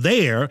was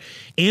there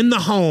in the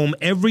home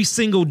every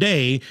single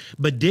day,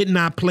 but did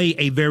not play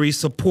a very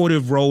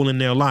supportive role in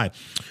their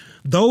life.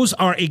 Those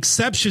are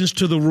exceptions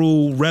to the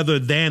rule rather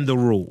than the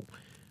rule.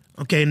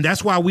 Okay, and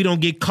that's why we don't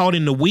get caught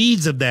in the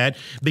weeds of that,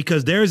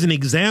 because there's an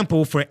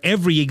example for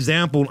every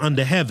example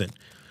under heaven.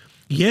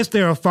 Yes,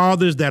 there are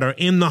fathers that are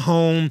in the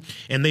home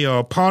and they are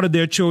a part of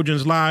their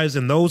children's lives,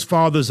 and those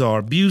fathers are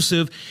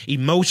abusive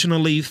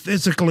emotionally,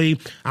 physically.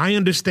 I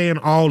understand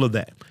all of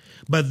that.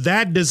 But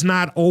that does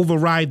not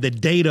override the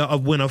data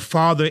of when a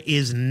father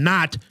is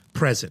not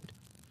present.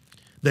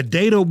 The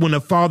data when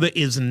a father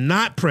is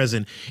not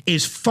present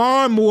is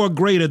far more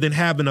greater than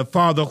having a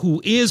father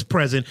who is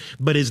present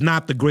but is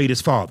not the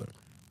greatest father.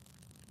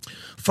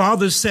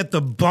 Fathers set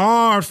the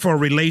bar for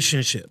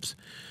relationships.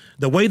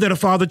 The way that a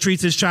father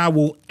treats his child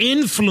will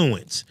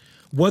influence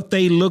what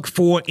they look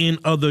for in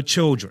other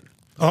children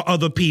or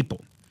other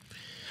people.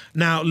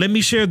 Now, let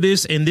me share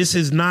this, and this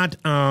is not,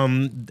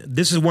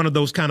 this is one of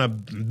those kind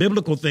of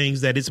biblical things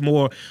that it's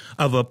more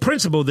of a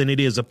principle than it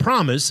is a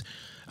promise.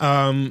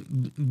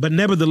 But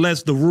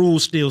nevertheless, the rule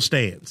still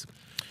stands.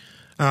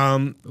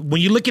 When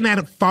you're looking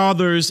at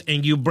fathers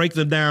and you break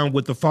them down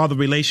with the father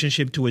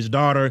relationship to his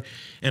daughter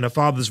and a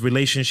father's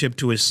relationship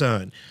to his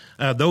son,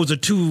 those are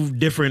two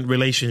different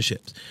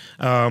relationships.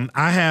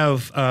 I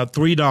have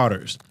 3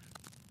 daughters,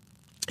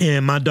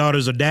 and my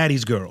daughters are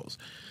daddy's girls.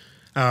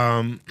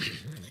 And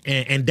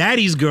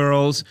daddy's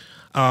girls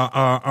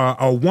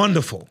are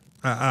wonderful.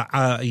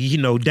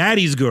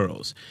 Daddy's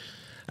girls.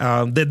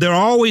 They're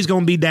always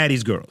going to be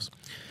daddy's girls.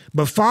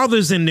 But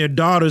fathers and their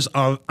daughters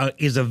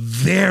is a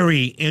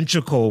very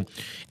integral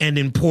and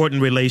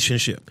important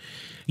relationship.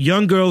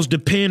 Young girls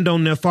depend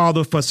on their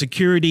father for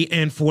security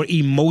and for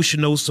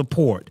emotional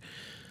support.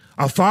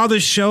 A father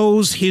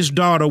shows his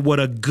daughter what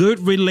a good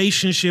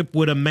relationship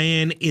with a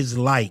man is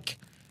like.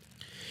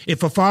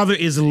 If a father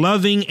is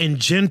loving and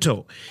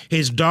gentle,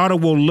 his daughter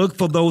will look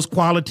for those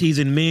qualities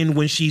in men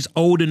when she's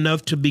old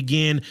enough to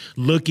begin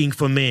looking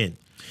for men.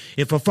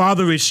 If a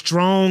father is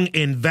strong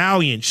and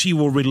valiant, she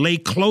will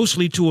relate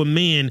closely to a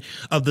man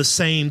of the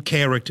same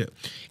character.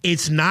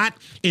 It's not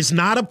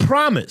a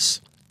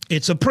promise.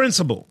 It's a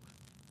principle.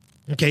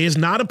 Okay, it's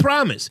not a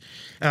promise.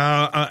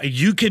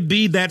 You could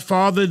be that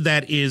father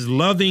that is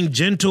loving,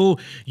 gentle.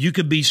 You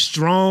could be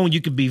strong.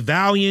 You could be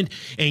valiant,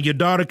 and your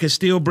daughter could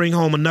still bring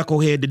home a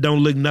knucklehead that don't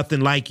look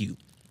nothing like you.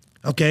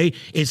 Okay,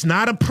 it's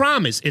not a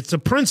promise. It's a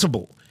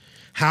principle.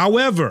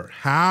 However,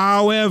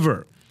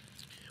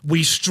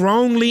 we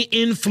strongly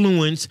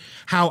influence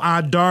how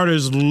our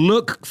daughters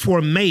look for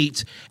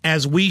mates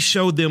as we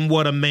show them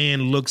what a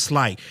man looks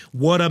like,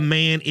 what a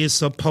man is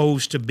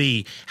supposed to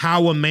be,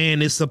 how a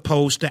man is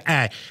supposed to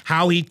act,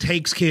 how he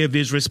takes care of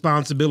his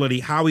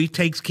responsibility, how he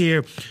takes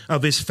care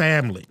of his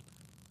family.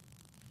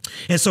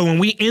 And so when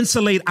we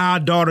insulate our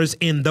daughters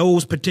in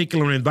those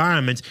particular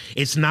environments,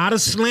 it's not a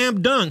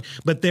slam dunk,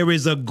 but there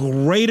is a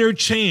greater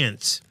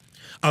chance,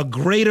 a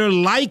greater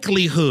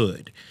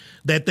likelihood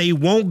that they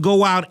won't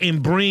go out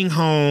and bring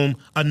home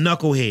a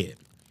knucklehead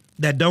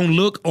that don't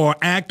look or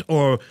act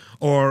or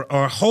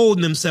hold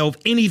themselves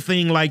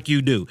anything like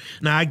you do.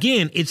 Now,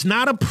 again, it's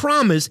not a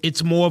promise.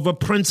 It's more of a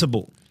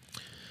principle.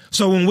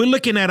 So when we're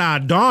looking at our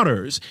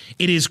daughters,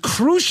 it is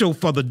crucial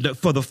for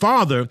the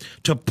father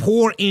to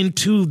pour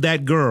into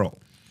that girl,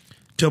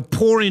 to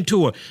pour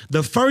into her.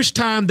 The first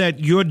time that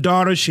your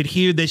daughter should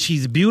hear that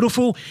she's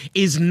beautiful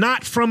is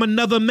not from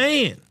another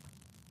man.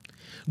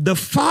 The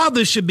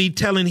father should be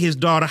telling his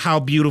daughter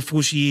how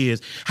beautiful she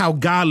is, how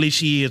godly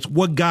she is,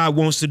 what God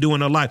wants to do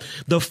in her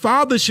life. The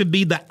father should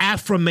be the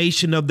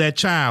affirmation of that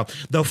child.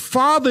 The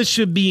father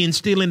should be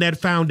instilling that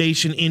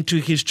foundation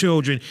into his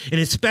children, and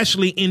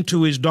especially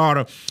into his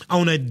daughter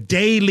on a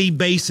daily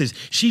basis.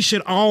 She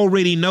should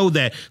already know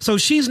that. So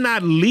she's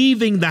not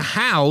leaving the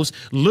house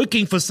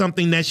looking for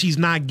something that she's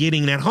not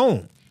getting at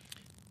home,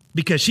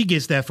 because she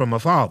gets that from her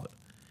father.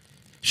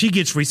 She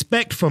gets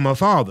respect from her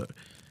father.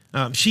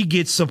 She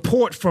gets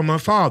support from her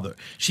father.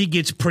 She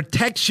gets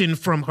protection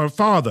from her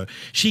father.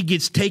 She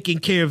gets taking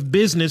care of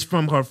business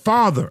from her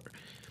father.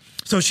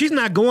 So she's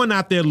not going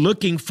out there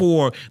looking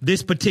for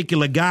this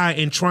particular guy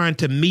and trying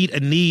to meet a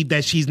need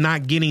that she's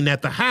not getting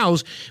at the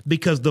house,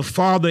 because the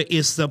father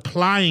is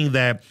supplying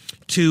that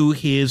to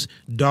his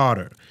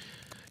daughter.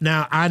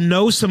 Now, I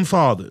know some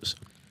fathers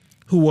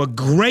who are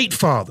great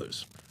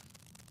fathers,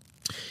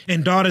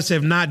 and daughters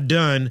have not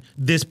done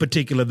this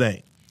particular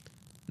thing.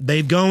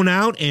 They've gone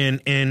out and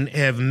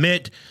have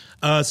met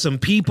some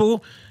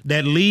people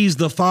that leaves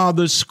the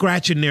fathers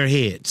scratching their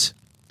heads.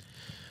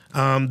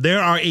 There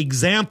are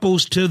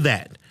examples to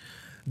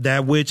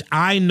that which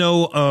I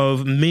know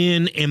of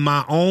men in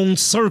my own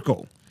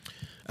circle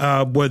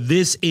where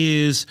this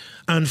is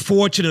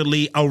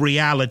unfortunately a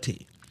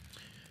reality,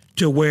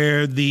 to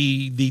where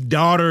the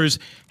daughters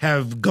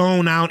have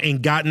gone out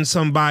and gotten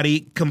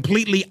somebody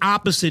completely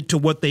opposite to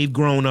what they've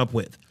grown up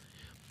with.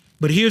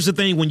 But here's the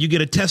thing: when you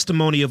get a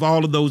testimony of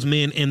all of those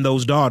men and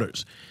those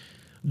daughters,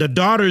 the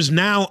daughters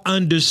now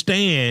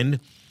understand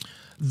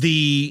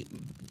the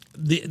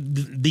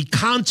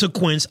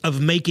consequence of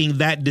making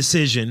that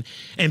decision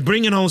and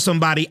bringing home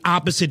somebody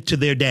opposite to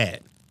their dad.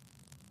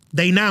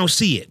 They now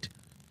see it.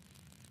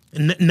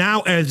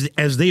 Now,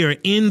 as they are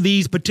in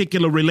these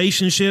particular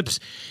relationships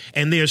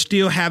and they're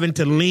still having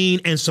to lean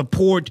and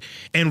support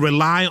and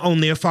rely on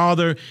their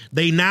father,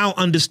 they now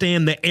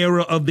understand the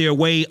error of their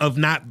way of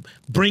not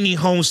bringing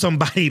home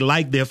somebody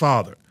like their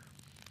father.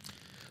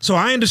 So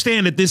I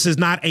understand that this is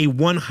not a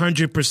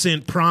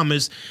 100%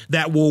 promise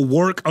that will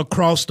work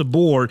across the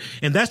board.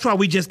 And that's why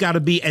we just got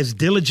to be as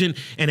diligent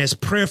and as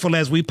prayerful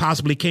as we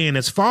possibly can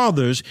as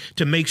fathers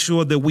to make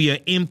sure that we are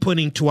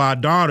inputting to our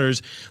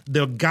daughters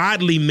the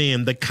godly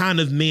men, the kind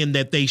of men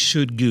that they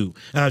should go,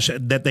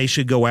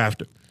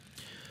 after.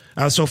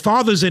 So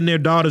fathers and their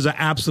daughters are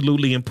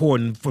absolutely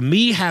important. For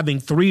me,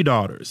 having 3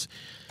 daughters,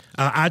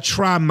 I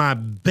try my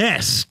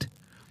best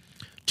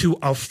to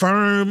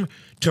affirm,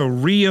 to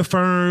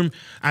reaffirm.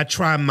 I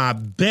try my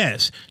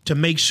best to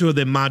make sure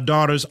that my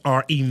daughters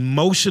are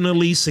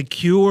emotionally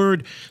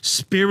secured,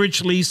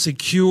 spiritually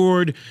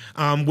secured,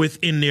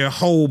 within their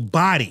whole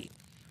body.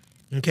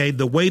 Okay,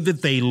 the way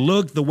that they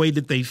look, the way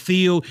that they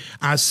feel,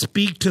 I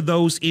speak to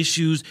those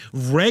issues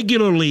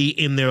regularly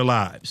in their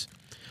lives.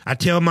 I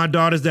tell my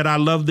daughters that I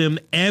love them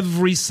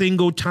every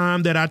single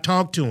time that I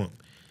talk to them,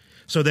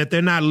 so that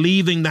they're not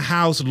leaving the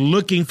house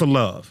looking for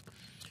love.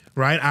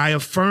 Right? I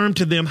affirm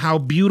to them how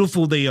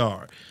beautiful they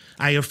are.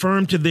 I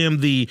affirm to them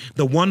the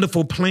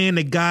wonderful plan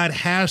that God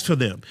has for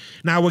them.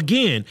 Now,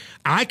 again,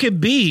 I could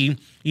be,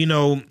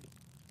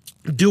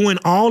 doing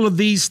all of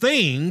these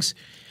things,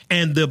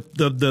 and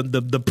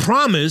the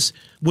promise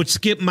would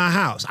skip my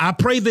house. I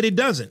pray that it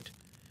doesn't.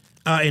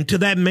 And to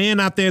that man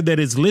out there that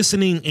is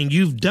listening, and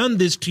you've done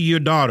this to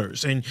your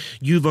daughters, and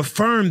you've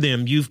affirmed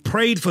them, you've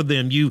prayed for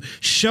them, you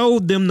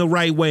showed them the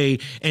right way,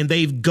 and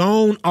they've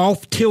gone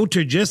off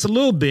kilter just a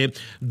little bit,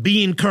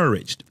 be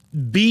encouraged.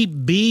 Be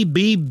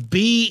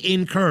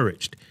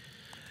encouraged.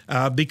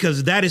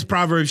 Because that is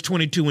Proverbs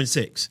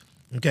 22:6.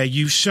 Okay,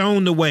 you've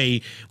shown the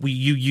way,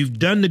 you've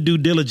done the due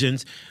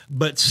diligence,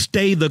 but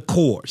stay the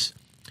course.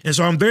 And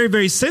so I'm very,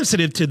 very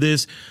sensitive to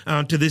this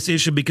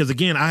issue, because,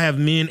 again, I have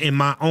men in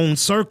my own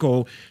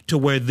circle to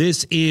where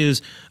this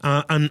is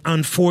an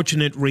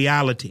unfortunate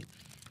reality.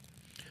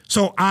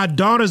 So our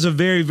daughters are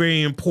very,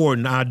 very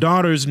important. Our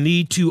daughters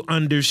need to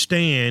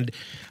understand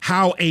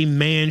how a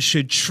man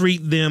should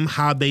treat them,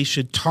 how they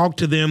should talk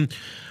to them.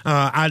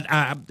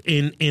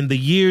 In the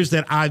years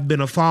that I've been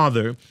a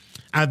father,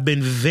 I've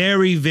been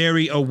very,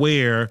 very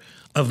aware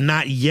of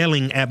not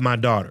yelling at my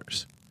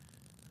daughters,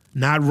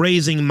 not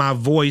raising my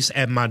voice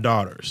at my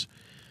daughters,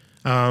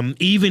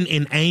 even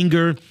in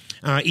anger,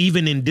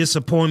 even in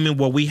disappointment,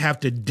 where we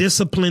have to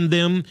discipline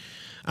them,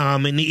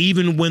 and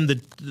even when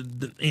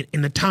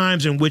in the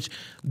times in which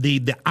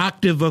the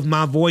octave of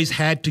my voice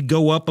had to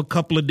go up a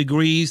couple of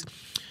degrees,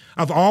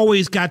 I've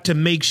always got to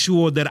make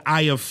sure that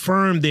I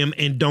affirm them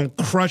and don't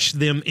crush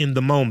them in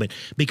the moment,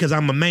 because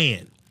I'm a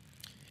man,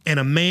 and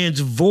a man's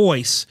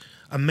voice,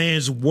 a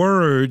man's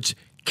words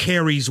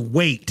carries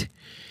weight.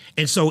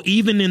 And so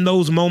even in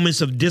those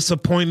moments of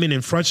disappointment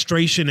and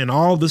frustration and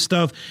all the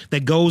stuff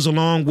that goes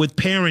along with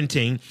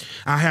parenting,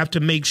 I have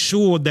to make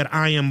sure that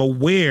I am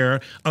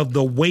aware of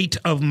the weight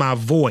of my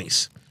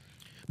voice,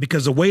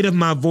 because the weight of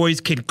my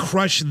voice can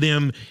crush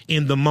them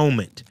in the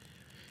moment.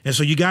 And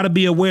so you got to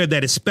be aware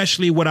that,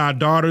 especially with our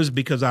daughters,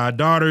 because our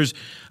daughters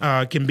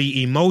can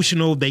be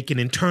emotional, they can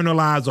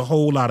internalize a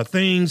whole lot of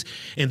things,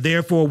 and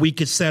therefore we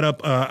could set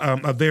up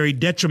a very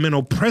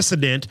detrimental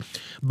precedent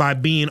by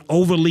being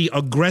overly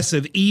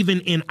aggressive,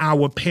 even in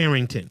our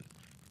parenting.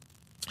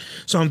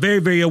 So I'm very,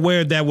 very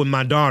aware of that with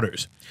my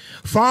daughters.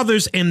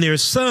 Fathers and their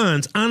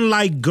sons,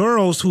 unlike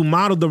girls who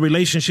model the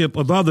relationship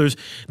of others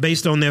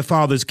based on their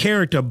father's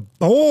character,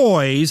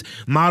 boys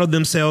model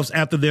themselves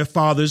after their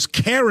father's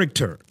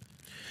character.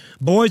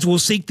 Boys will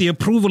seek the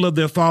approval of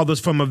their fathers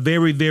from a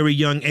very, very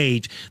young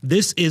age.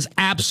 This is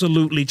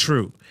absolutely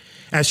true.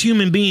 As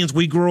human beings,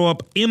 we grow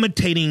up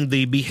imitating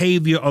the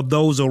behavior of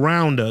those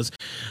around us.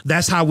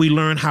 That's how we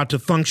learn how to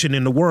function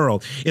in the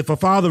world. If a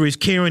father is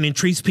caring and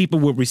treats people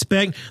with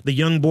respect, the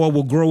young boy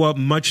will grow up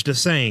much the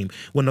same.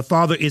 When the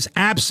father is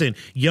absent,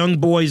 young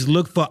boys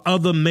look for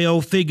other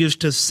male figures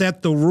to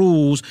set the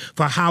rules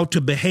for how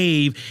to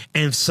behave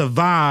and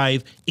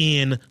survive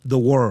in the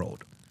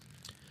world.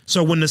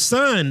 So when the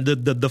son,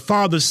 the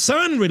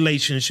father-son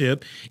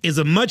relationship is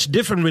a much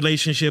different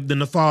relationship than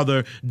the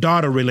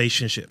father-daughter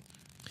relationship.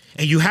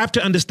 And you have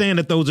to understand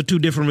that those are two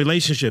different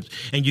relationships,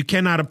 and you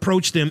cannot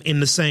approach them in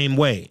the same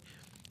way.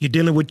 You're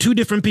dealing with two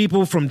different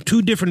people from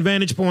two different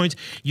vantage points.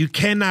 You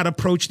cannot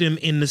approach them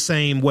in the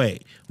same way,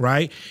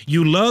 right?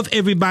 You love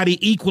everybody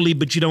equally,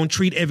 but you don't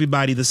treat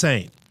everybody the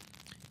same.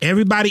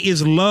 Everybody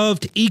is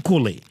loved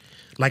equally.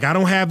 Like, I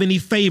don't have any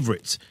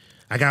favorites.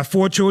 I got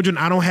 4 children.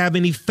 I don't have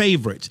any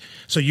favorites.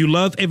 So you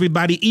love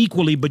everybody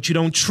equally, but you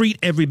don't treat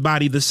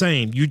everybody the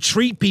same. You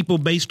treat people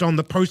based on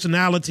the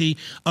personality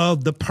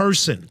of the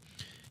person.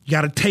 You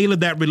got to tailor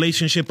that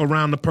relationship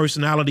around the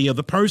personality of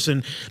the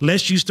person,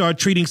 lest you start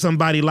treating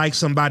somebody like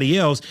somebody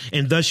else,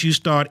 and thus you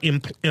start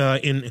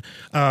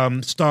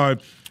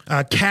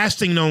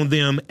casting on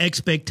them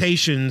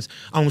expectations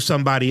on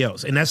somebody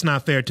else, and that's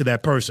not fair to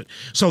that person.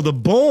 So the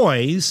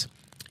boys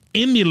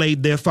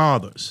emulate their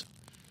fathers.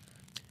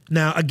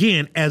 Now,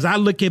 again, as I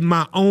look at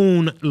my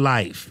own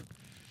life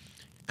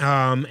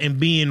and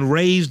being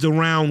raised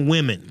around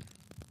women,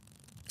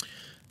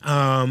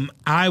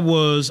 I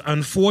was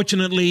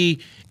unfortunately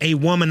a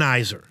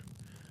womanizer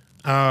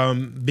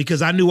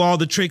because I knew all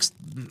the tricks.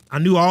 I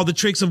knew all the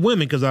tricks of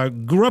women because I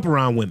grew up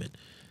around women.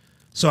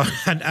 So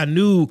I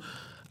knew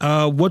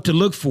what to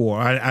look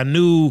for. I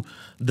knew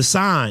the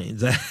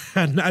signs.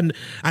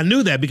 I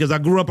knew that because I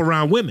grew up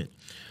around women.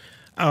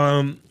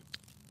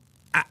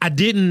 I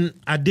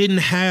didn't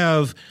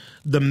have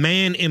the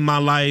man in my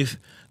life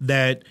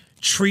that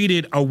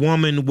treated a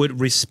woman with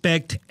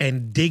respect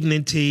and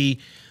dignity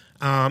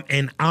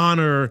and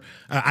honor.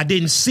 I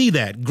didn't see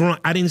that.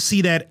 I didn't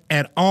see that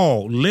at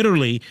all.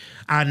 Literally,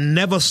 I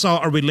never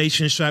saw a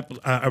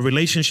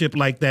relationship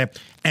like that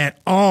at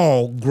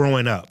all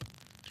growing up.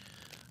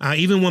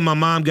 Even when my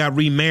mom got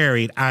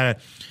remarried,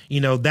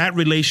 that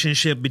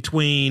relationship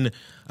between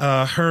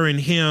her and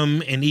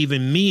him, and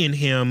even me and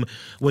him,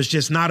 was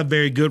just not a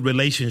very good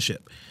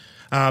relationship.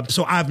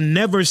 So I've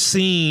never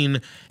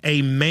seen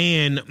a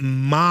man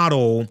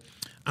model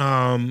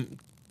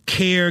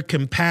care,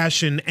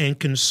 compassion, and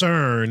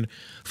concern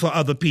for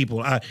other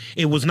people.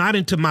 It was not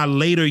into my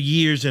later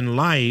years in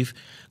life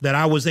that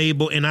I was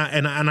able, and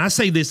I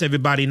say this,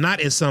 everybody,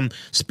 not as some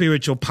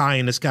spiritual pie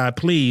in the sky,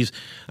 please.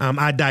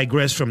 I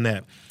digress from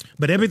that.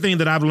 But everything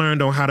that I've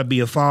learned on how to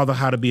be a father,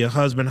 how to be a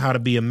husband, how to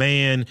be a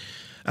man,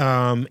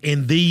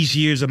 in these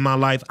years of my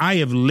life, I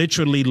have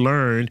literally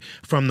learned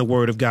from the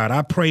Word of God.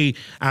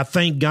 I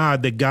thank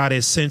God that God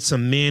has sent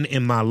some men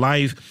in my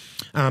life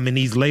in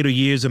these later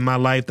years of my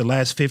life, the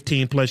last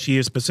 15 plus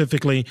years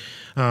specifically.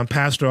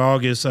 Pastor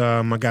August,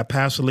 I got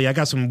Pastor Lee. I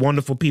got some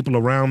wonderful people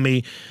around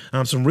me,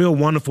 some real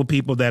wonderful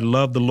people that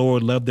love the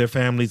Lord, love their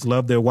families,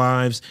 love their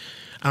wives.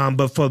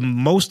 But for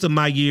most of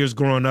my years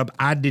growing up,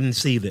 I didn't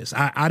see this.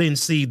 I didn't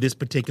see this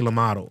particular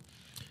model.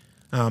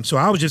 So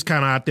I was just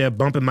kind of out there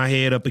bumping my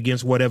head up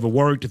against whatever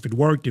worked. If it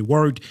worked, it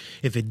worked.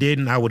 If it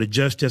didn't, I would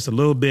adjust just a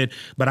little bit.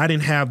 But I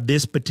didn't have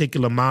this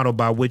particular model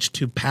by which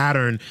to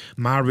pattern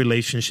my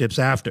relationships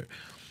after.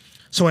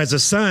 So as a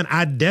son,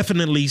 I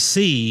definitely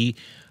see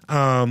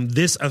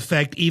this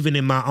effect even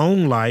in my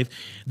own life,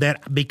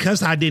 that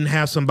because I didn't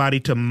have somebody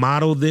to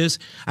model this,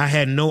 I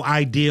had no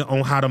idea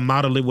on how to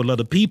model it with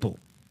other people.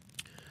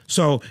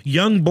 So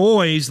young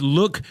boys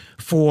look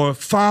for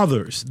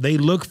fathers. They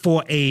look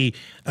for a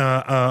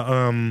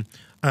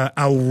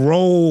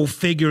role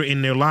figure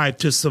in their life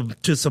to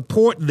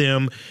support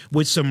them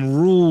with some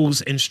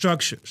rules and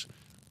structures.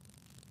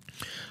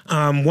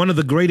 One of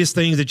the greatest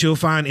things that you'll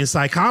find in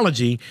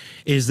psychology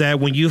is that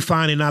when you're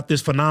finding out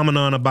this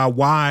phenomenon about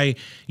why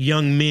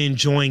young men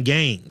join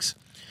gangs,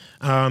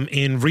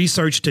 in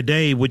Research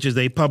Today, which is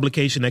a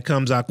publication that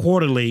comes out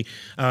quarterly,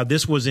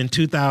 this was in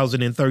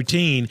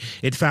 2013,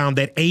 it found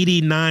that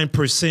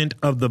 89%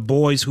 of the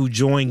boys who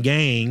join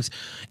gangs,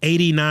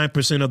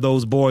 89% of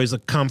those boys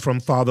come from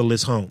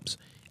fatherless homes.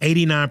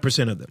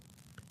 89% of them.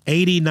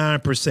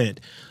 89%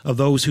 of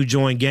those who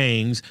join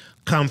gangs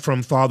come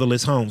from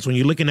fatherless homes. When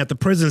you're looking at the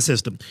prison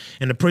system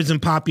and the prison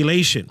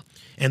population,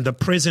 and the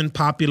prison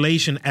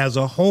population as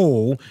a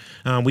whole,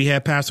 we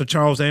had Pastor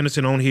Charles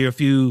Anderson on here a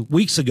few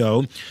weeks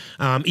ago.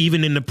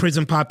 Even in the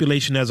prison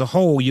population as a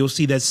whole, you'll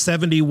see that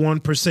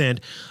 71%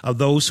 of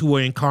those who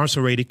are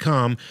incarcerated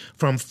come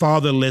from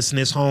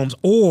fatherlessness homes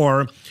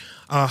or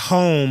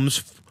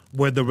homes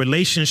where the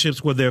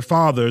relationships with their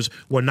fathers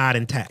were not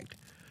intact.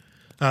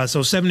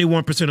 So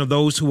 71% of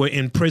those who are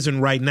in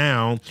prison right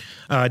now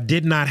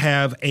did not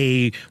have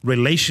a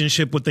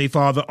relationship with their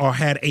father or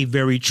had a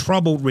very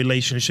troubled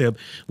relationship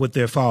with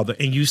their father.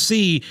 And you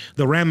see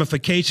the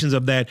ramifications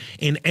of that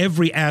in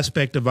every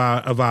aspect of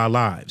our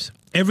lives.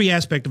 Every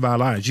aspect of our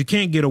lives. You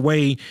can't get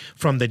away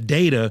from the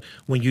data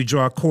when you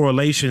draw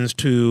correlations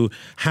to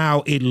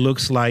how it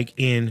looks like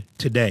in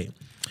today.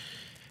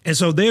 And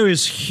so there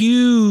is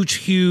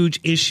huge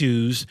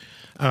issues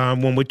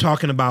when we're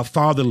talking about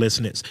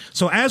fatherlessness.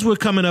 So as we're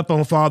coming up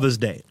on Father's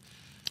Day,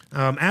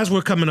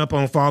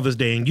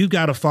 and you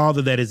got a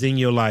father that is in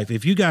your life,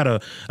 if you got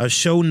a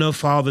show enough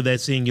father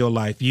that's in your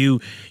life, you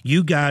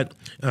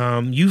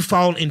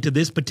fall into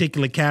this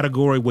particular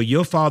category where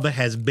your father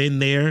has been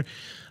there.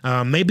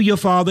 Maybe your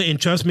father, and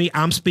trust me,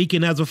 I'm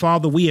speaking as a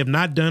father, we have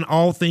not done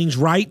all things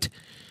right.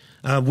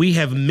 We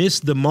have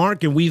missed the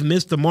mark, and we've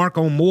missed the mark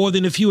on more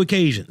than a few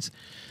occasions.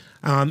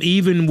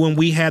 Even when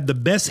we had the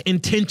best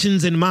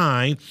intentions in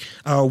mind,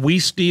 we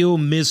still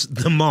miss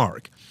the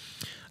mark.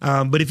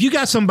 But if you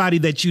got somebody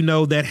that you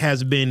know that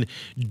has been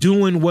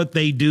doing what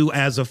they do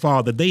as a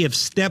father, they have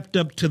stepped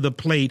up to the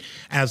plate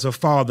as a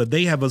father.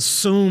 They have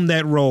assumed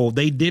that role.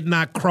 They did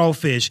not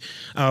crawfish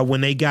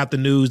when they got the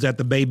news that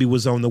the baby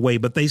was on the way,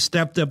 but they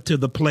stepped up to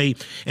the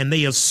plate and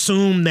they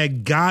assumed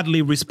that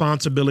godly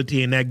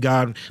responsibility and that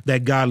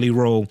godly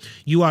role.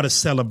 You ought to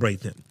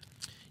celebrate them.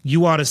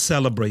 You ought to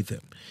celebrate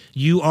them.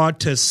 You ought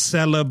to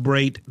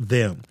celebrate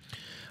them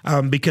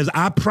because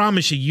I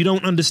promise you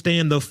don't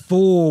understand the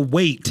full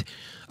weight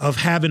of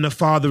having a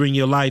father in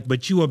your life,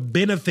 but you are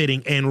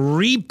benefiting and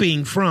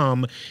reaping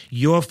from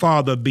your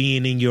father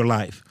being in your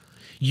life.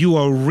 You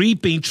are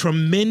reaping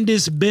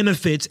tremendous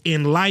benefits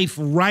in life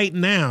right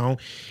now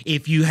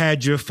if you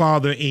had your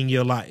father in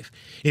your life.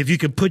 If you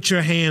could put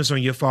your hands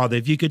on your father,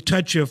 if you could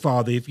touch your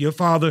father, if your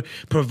father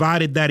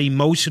provided that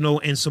emotional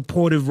and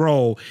supportive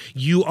role,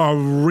 you are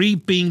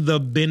reaping the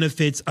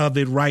benefits of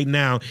it right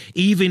now,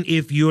 even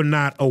if you're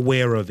not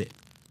aware of it.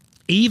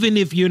 Even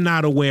if you're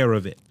not aware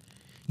of it,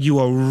 you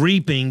are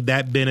reaping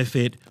that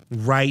benefit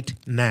right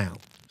now.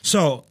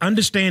 So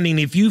understanding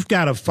if you've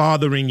got a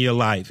father in your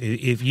life,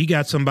 if you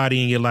got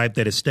somebody in your life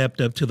that has stepped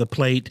up to the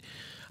plate,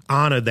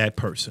 honor that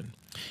person.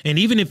 And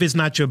even if it's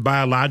not your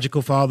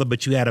biological father,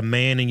 but you had a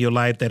man in your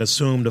life that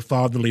assumed a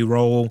fatherly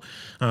role,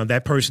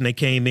 that person that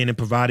came in and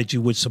provided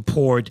you with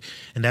support,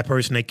 and that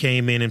person that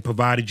came in and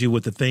provided you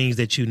with the things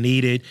that you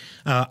needed,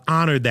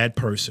 honor that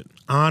person.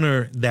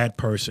 Honor that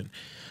person.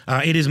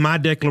 It is my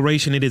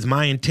declaration. It is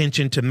my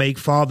intention to make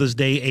Father's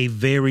Day a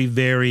very,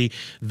 very,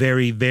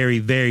 very, very,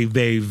 very,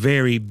 very,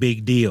 very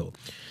big deal.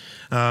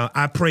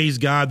 I praise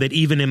God that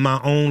even in my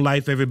own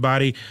life,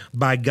 everybody,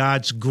 by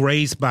God's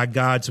grace, by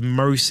God's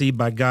mercy,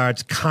 by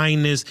God's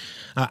kindness,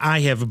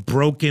 I have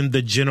broken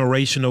the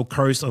generational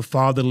curse of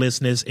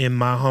fatherlessness in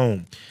my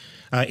home.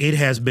 It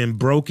has been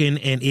broken,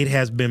 and it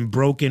has been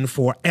broken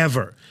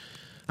forever.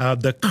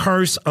 The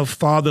curse of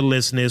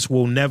fatherlessness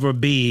will never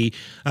be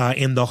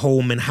in the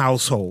home and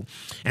household.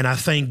 And I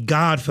thank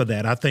God for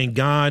that. I thank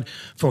God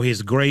for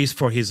his grace,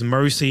 for his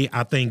mercy.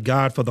 I thank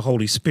God for the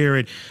Holy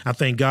Spirit. I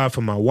thank God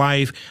for my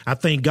wife. I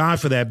thank God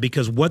for that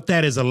because what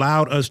that has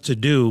allowed us to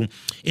do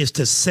is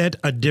to set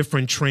a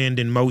different trend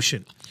in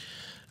motion.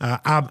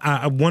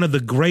 One of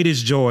the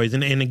greatest joys,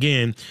 and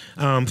again,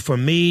 for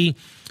me,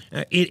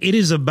 it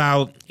is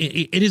about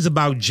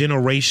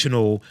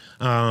generational,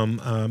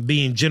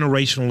 being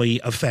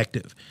generationally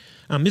effective.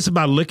 It's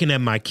about looking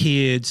at my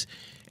kids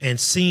and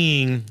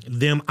seeing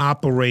them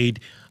operate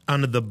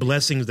under the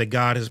blessings that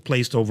God has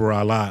placed over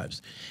our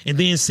lives, and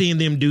then seeing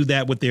them do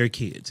that with their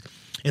kids,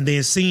 and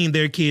then seeing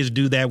their kids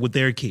do that with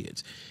their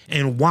kids,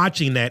 and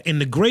watching that, and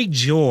the great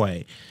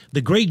joy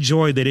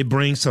that it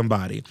brings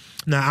somebody.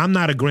 Now, I'm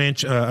not a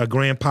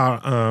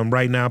grandpa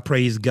right now,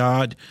 praise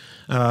God.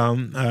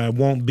 I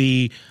won't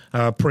be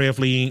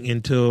prayerfully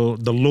until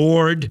the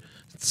Lord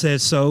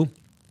says so.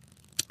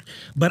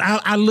 But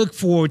I look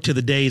forward to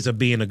the days of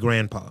being a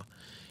grandpa,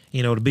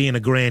 to being a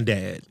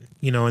granddad,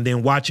 and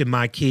then watching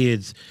my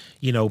kids,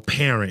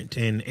 parent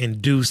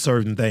and do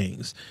certain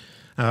things.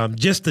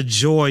 Just the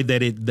joy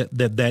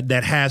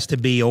that has to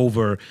be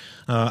over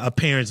a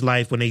parent's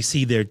life when they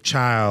see their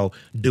child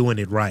doing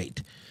it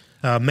right.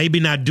 Maybe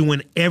not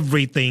doing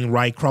everything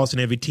right, crossing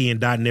every T and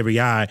dotting every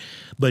I,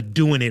 but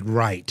doing it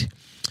right.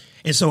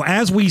 And so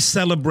as we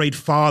celebrate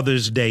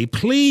Father's Day,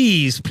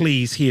 please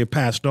hear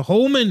Pastor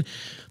Holman.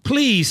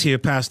 Please hear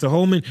Pastor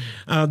Holman.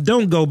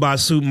 Don't go by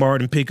Suit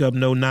Mart and pick up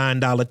no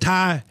 $9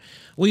 tie.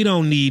 We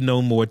don't need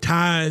no more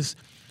ties.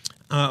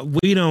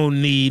 We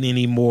don't need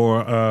any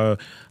more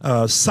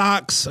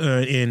socks,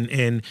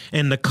 and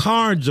the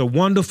cards are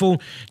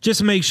wonderful.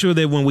 Just make sure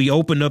that when we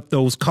open up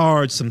those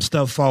cards, some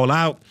stuff fall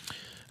out.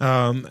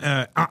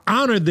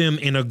 Honor them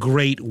in a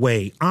great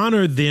way.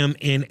 Honor them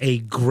in a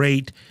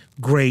great,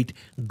 great,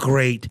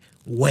 great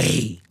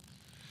way.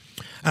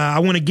 I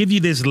want to give you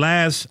this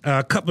last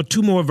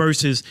two more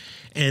verses,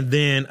 and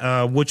then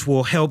which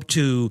will help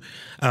to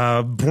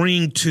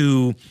bring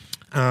to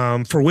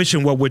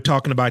fruition what we're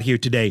talking about here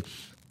today.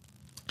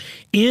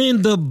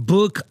 In the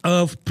book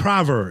of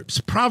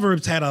Proverbs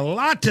had a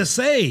lot to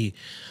say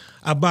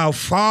about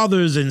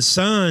fathers and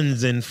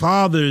sons and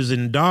fathers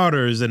and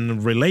daughters and the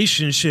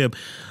relationship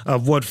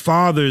of what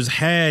fathers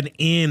had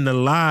in the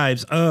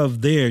lives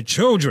of their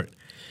children.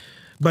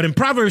 But in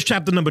Proverbs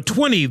chapter number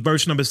 20,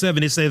 verse number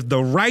 7, it says,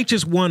 the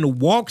righteous one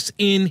walks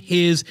in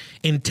his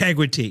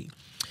integrity,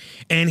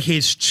 and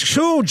his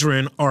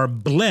children are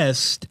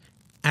blessed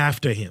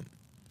after him.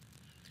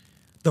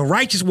 The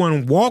righteous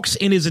one walks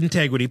in his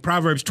integrity,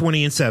 Proverbs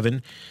 20 and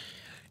 7,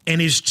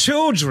 and his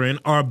children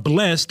are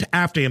blessed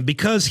after him.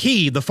 Because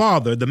he, the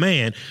father, the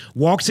man,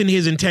 walks in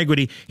his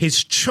integrity,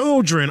 his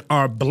children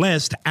are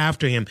blessed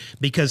after him.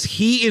 Because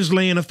he is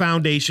laying a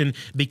foundation,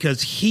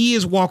 because he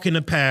is walking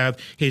the path,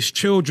 his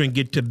children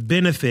get to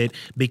benefit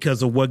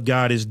because of what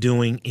God is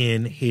doing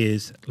in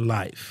his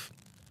life.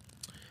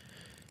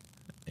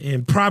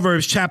 In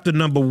Proverbs chapter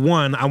number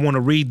 1, I want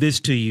to read this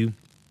to you.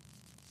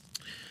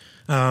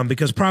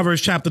 Because Proverbs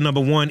chapter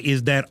number 1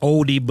 is that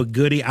oldie but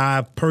goodie.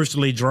 I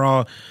personally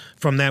draw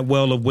from that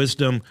well of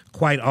wisdom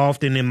quite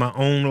often in my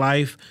own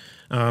life.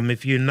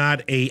 If you're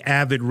not an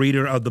avid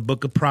reader of the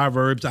book of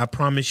Proverbs, I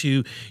promise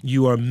you,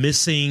 you are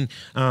missing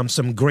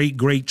some great,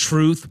 great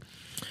truth.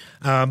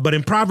 But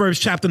in Proverbs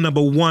chapter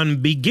number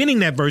 1, beginning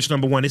that verse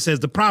number 1, it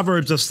says the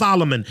Proverbs of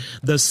Solomon,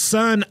 the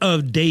son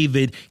of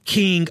David,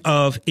 king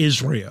of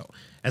Israel.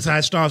 That's how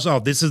it starts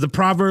off. This is the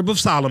proverb of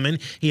Solomon.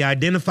 He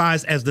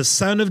identifies as the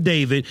son of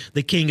David,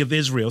 the king of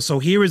Israel. So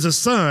here is a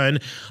son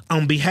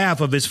on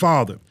behalf of his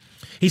father.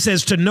 He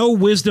says, to know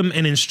wisdom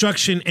and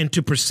instruction, and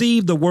to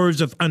perceive the words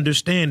of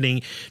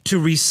understanding, to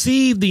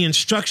receive the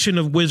instruction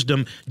of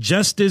wisdom,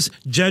 justice,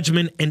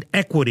 judgment, and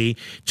equity,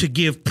 to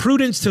give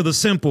prudence to the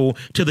simple,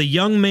 to the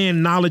young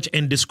man knowledge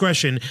and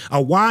discretion. A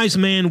wise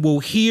man will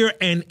hear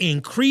and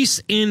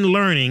increase in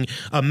learning.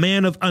 A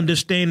man of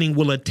understanding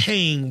will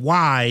attain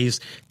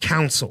wise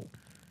counsel.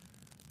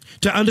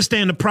 To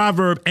understand the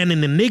proverb and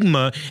an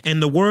enigma,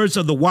 and the words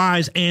of the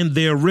wise and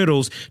their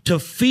riddles. To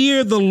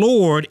fear the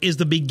Lord is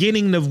the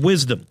beginning of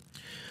wisdom,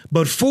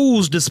 but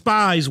fools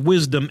despise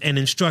wisdom and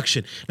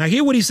instruction. Now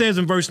hear what he says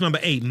in verse number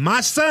 8.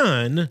 My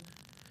son,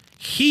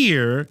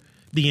 hear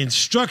the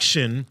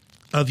instruction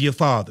of your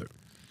father.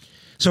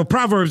 So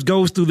Proverbs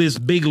goes through this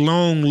big,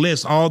 long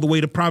list all the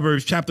way to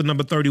Proverbs chapter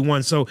number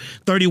 31. So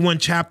 31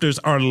 chapters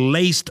are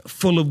laced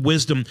full of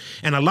wisdom.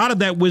 And a lot of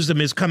that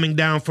wisdom is coming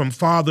down from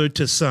father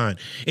to son.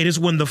 It is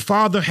when the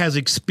father has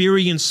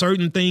experienced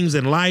certain things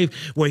in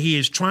life where he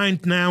is trying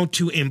now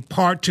to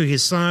impart to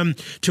his son,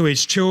 to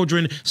his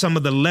children, some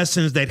of the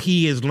lessons that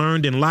he has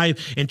learned in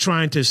life, and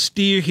trying to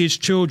steer his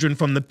children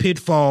from the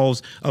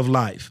pitfalls of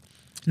life.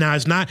 Now,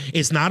 it's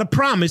not a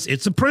promise.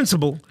 It's a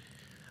principle.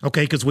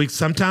 Okay, because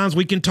sometimes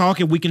we can talk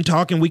and we can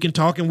talk and we can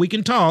talk and we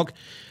can talk.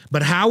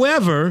 But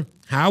however,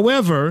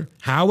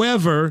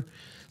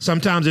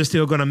 sometimes they're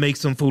still going to make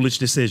some foolish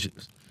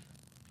decisions.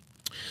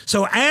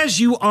 So as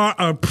you are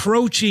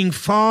approaching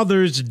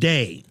Father's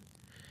Day,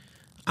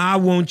 I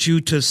want you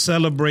to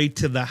celebrate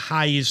to the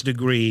highest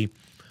degree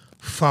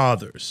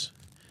fathers.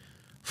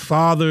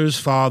 Fathers,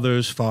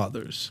 fathers,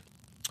 fathers.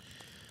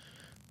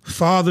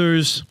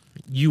 Fathers,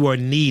 you are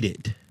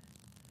needed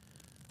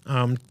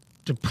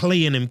to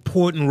play an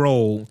important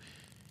role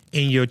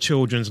in your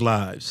children's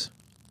lives.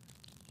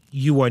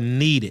 You are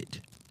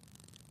needed.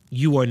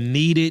 You are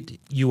needed.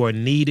 You are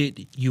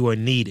needed. You are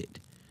needed.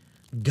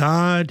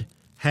 God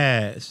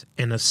has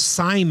an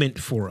assignment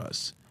for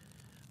us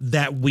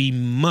that we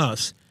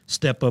must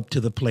step up to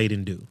the plate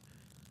and do.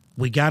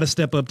 We got to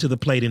step up to the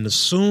plate and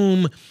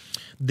assume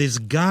this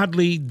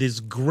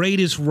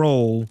greatest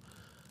role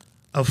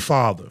of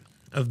father,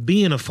 of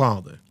being a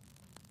father.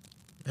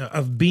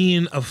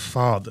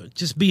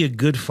 Just be a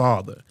good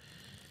father.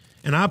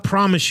 And I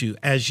promise you,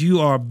 as you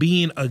are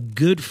being a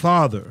good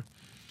father,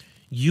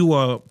 you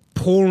are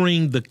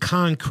pouring the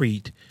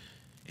concrete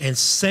and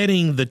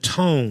setting the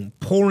tone,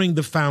 pouring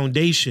the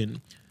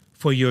foundation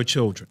for your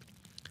children.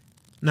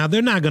 Now,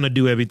 they're not going to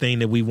do everything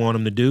that we want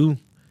them to do.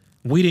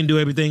 We didn't do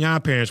everything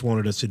our parents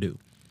wanted us to do.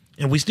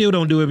 And we still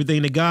don't do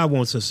everything that God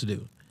wants us to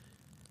do.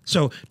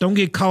 So don't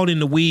get caught in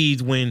the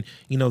weeds when,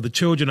 the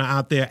children are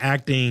out there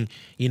acting,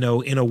 in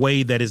a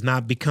way that is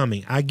not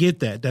becoming. I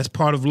get that. That's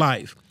part of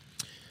life.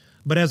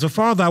 But as a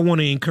father, I want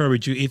to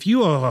encourage you. If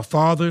you are a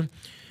father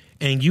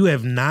and you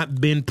have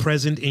not been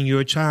present in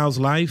your child's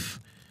life,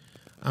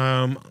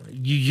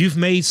 you've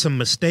made some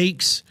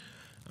mistakes,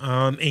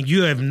 and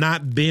you have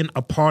not been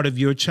a part of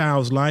your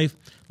child's life.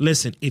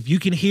 Listen, if you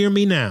can hear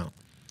me now,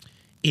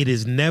 it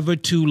is never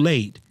too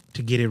late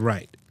to get it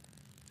right.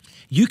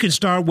 You can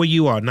start where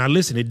you are. Now,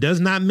 listen, it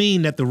does not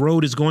mean that the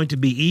road is going to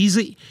be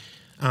easy.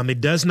 It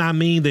does not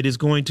mean that it's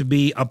going to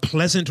be a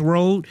pleasant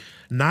road.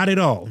 Not at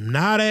all.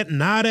 Not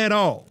at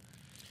all.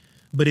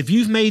 But if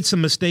you've made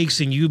some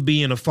mistakes in you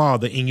being a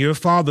father, in your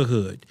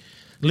fatherhood,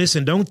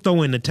 listen, don't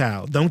throw in the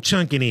towel. Don't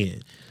chunk it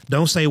in.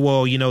 Don't say,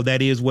 well,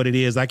 that is what it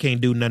is. I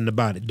can't do nothing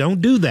about it.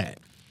 Don't do that.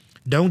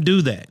 Don't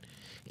do that.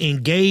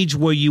 Engage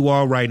where you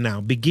are right now.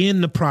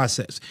 Begin the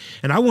process.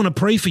 And I want to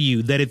pray for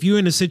you that if you're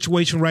in a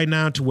situation right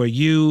now to where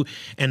you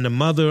and the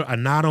mother are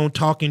not on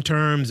talking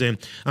terms, and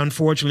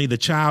unfortunately the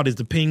child is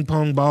the ping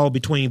pong ball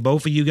between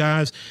both of you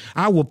guys,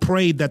 I will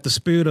pray that the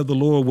Spirit of the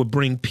Lord will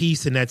bring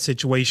peace in that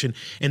situation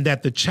and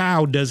that the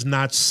child does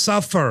not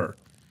suffer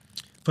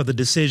for the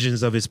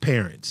decisions of his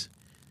parents.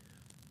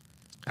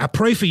 I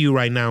pray for you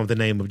right now in the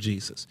name of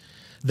Jesus,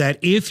 that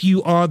if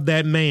you are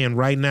that man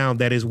right now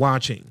that is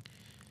watching,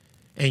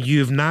 and you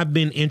have not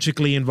been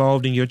intricately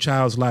involved in your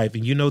child's life,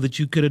 and you know that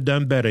you could have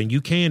done better and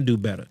you can do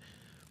better,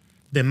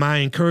 then my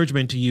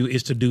encouragement to you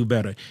is to do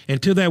better.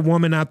 And to that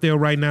woman out there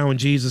right now in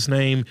Jesus'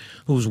 name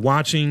who's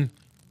watching,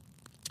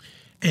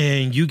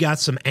 and you got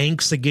some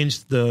angst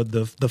against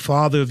the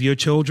father of your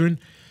children,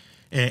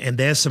 and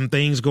there's some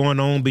things going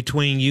on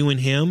between you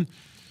and him,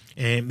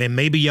 and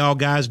maybe y'all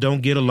guys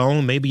don't get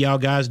along. Maybe y'all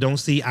guys don't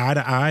see eye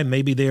to eye.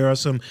 Maybe there are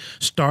some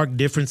stark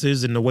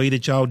differences in the way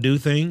that y'all do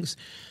things.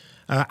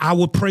 I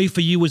will pray for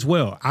you as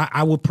well.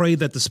 I will pray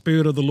that the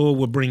Spirit of the Lord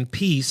will bring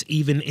peace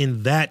even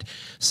in that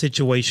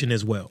situation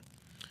as well,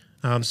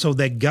 so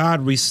that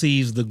God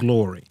receives the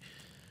glory,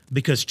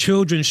 because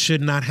children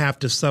should not have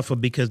to suffer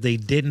because they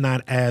did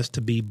not ask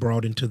to be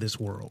brought into this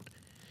world.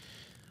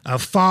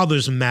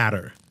 Fathers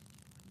matter.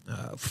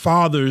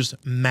 Fathers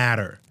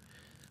matter.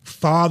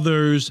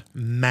 Fathers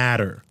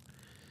matter.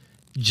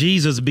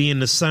 Jesus, being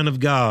the Son of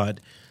God,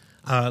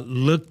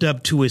 looked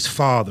up to his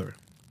Father.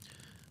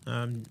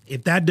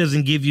 If that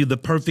doesn't give you the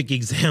perfect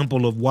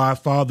example of why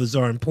fathers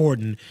are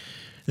important,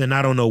 then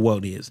I don't know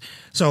what is.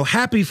 So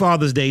happy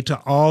Father's Day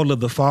to all of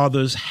the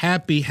fathers.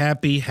 Happy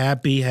Father's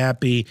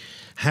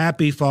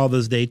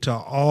Day to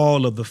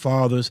all of the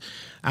fathers.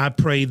 I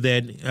pray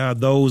that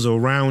those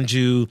around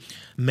you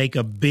make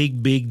a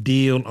big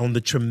deal on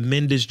the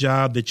tremendous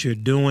job that you're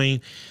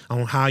doing,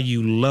 on how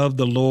you love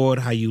the Lord,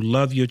 how you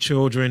love your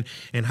children,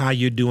 and how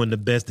you're doing the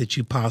best that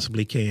you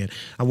possibly can.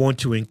 I want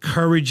to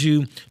encourage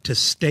you to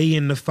stay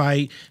in the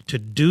fight, to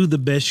do the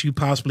best you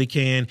possibly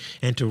can,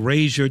 and to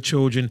raise your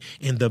children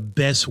in the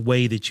best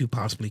way that you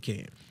possibly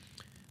can,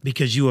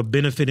 because you are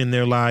benefiting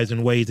their lives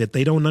in ways that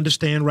they don't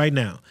understand right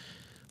now.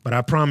 But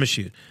I promise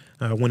you,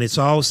 when it's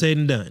all said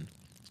and done,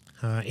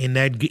 in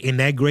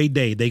that great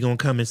day, they're going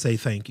to come and say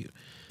thank you,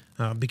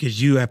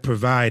 because you have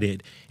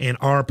provided and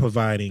are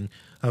providing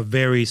a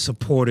very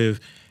supportive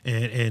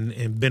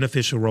and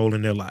beneficial role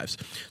in their lives.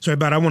 So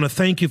everybody, I want to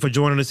thank you for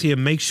joining us here.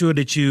 Make sure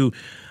that you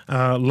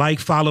like,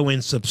 follow,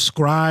 and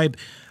subscribe.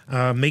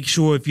 Make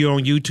sure if you're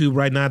on YouTube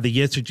right now, that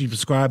you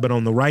subscribe, but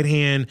on the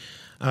right-hand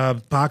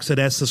box of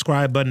that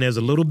subscribe button, there's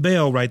a little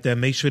bell right there.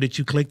 Make sure that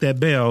you click that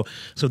bell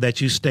so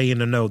that you stay in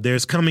the know.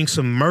 There's coming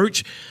some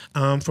merch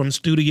from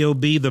Studio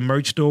B. The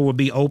merch store will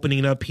be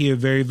opening up here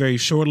very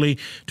shortly,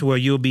 to where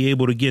you'll be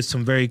able to get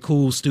some very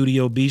cool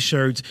Studio B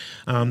shirts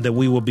that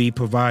we will be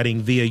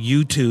providing via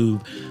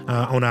YouTube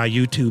on our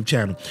YouTube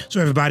channel. So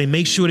everybody,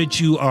 make sure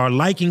that you are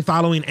liking,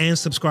 following, and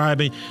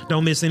subscribing.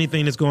 Don't miss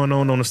anything that's going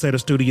on the set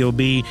of Studio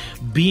B.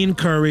 Be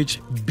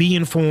encouraged, be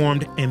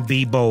informed, and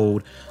be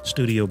bold.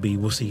 Studio B.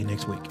 We'll see you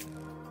next week.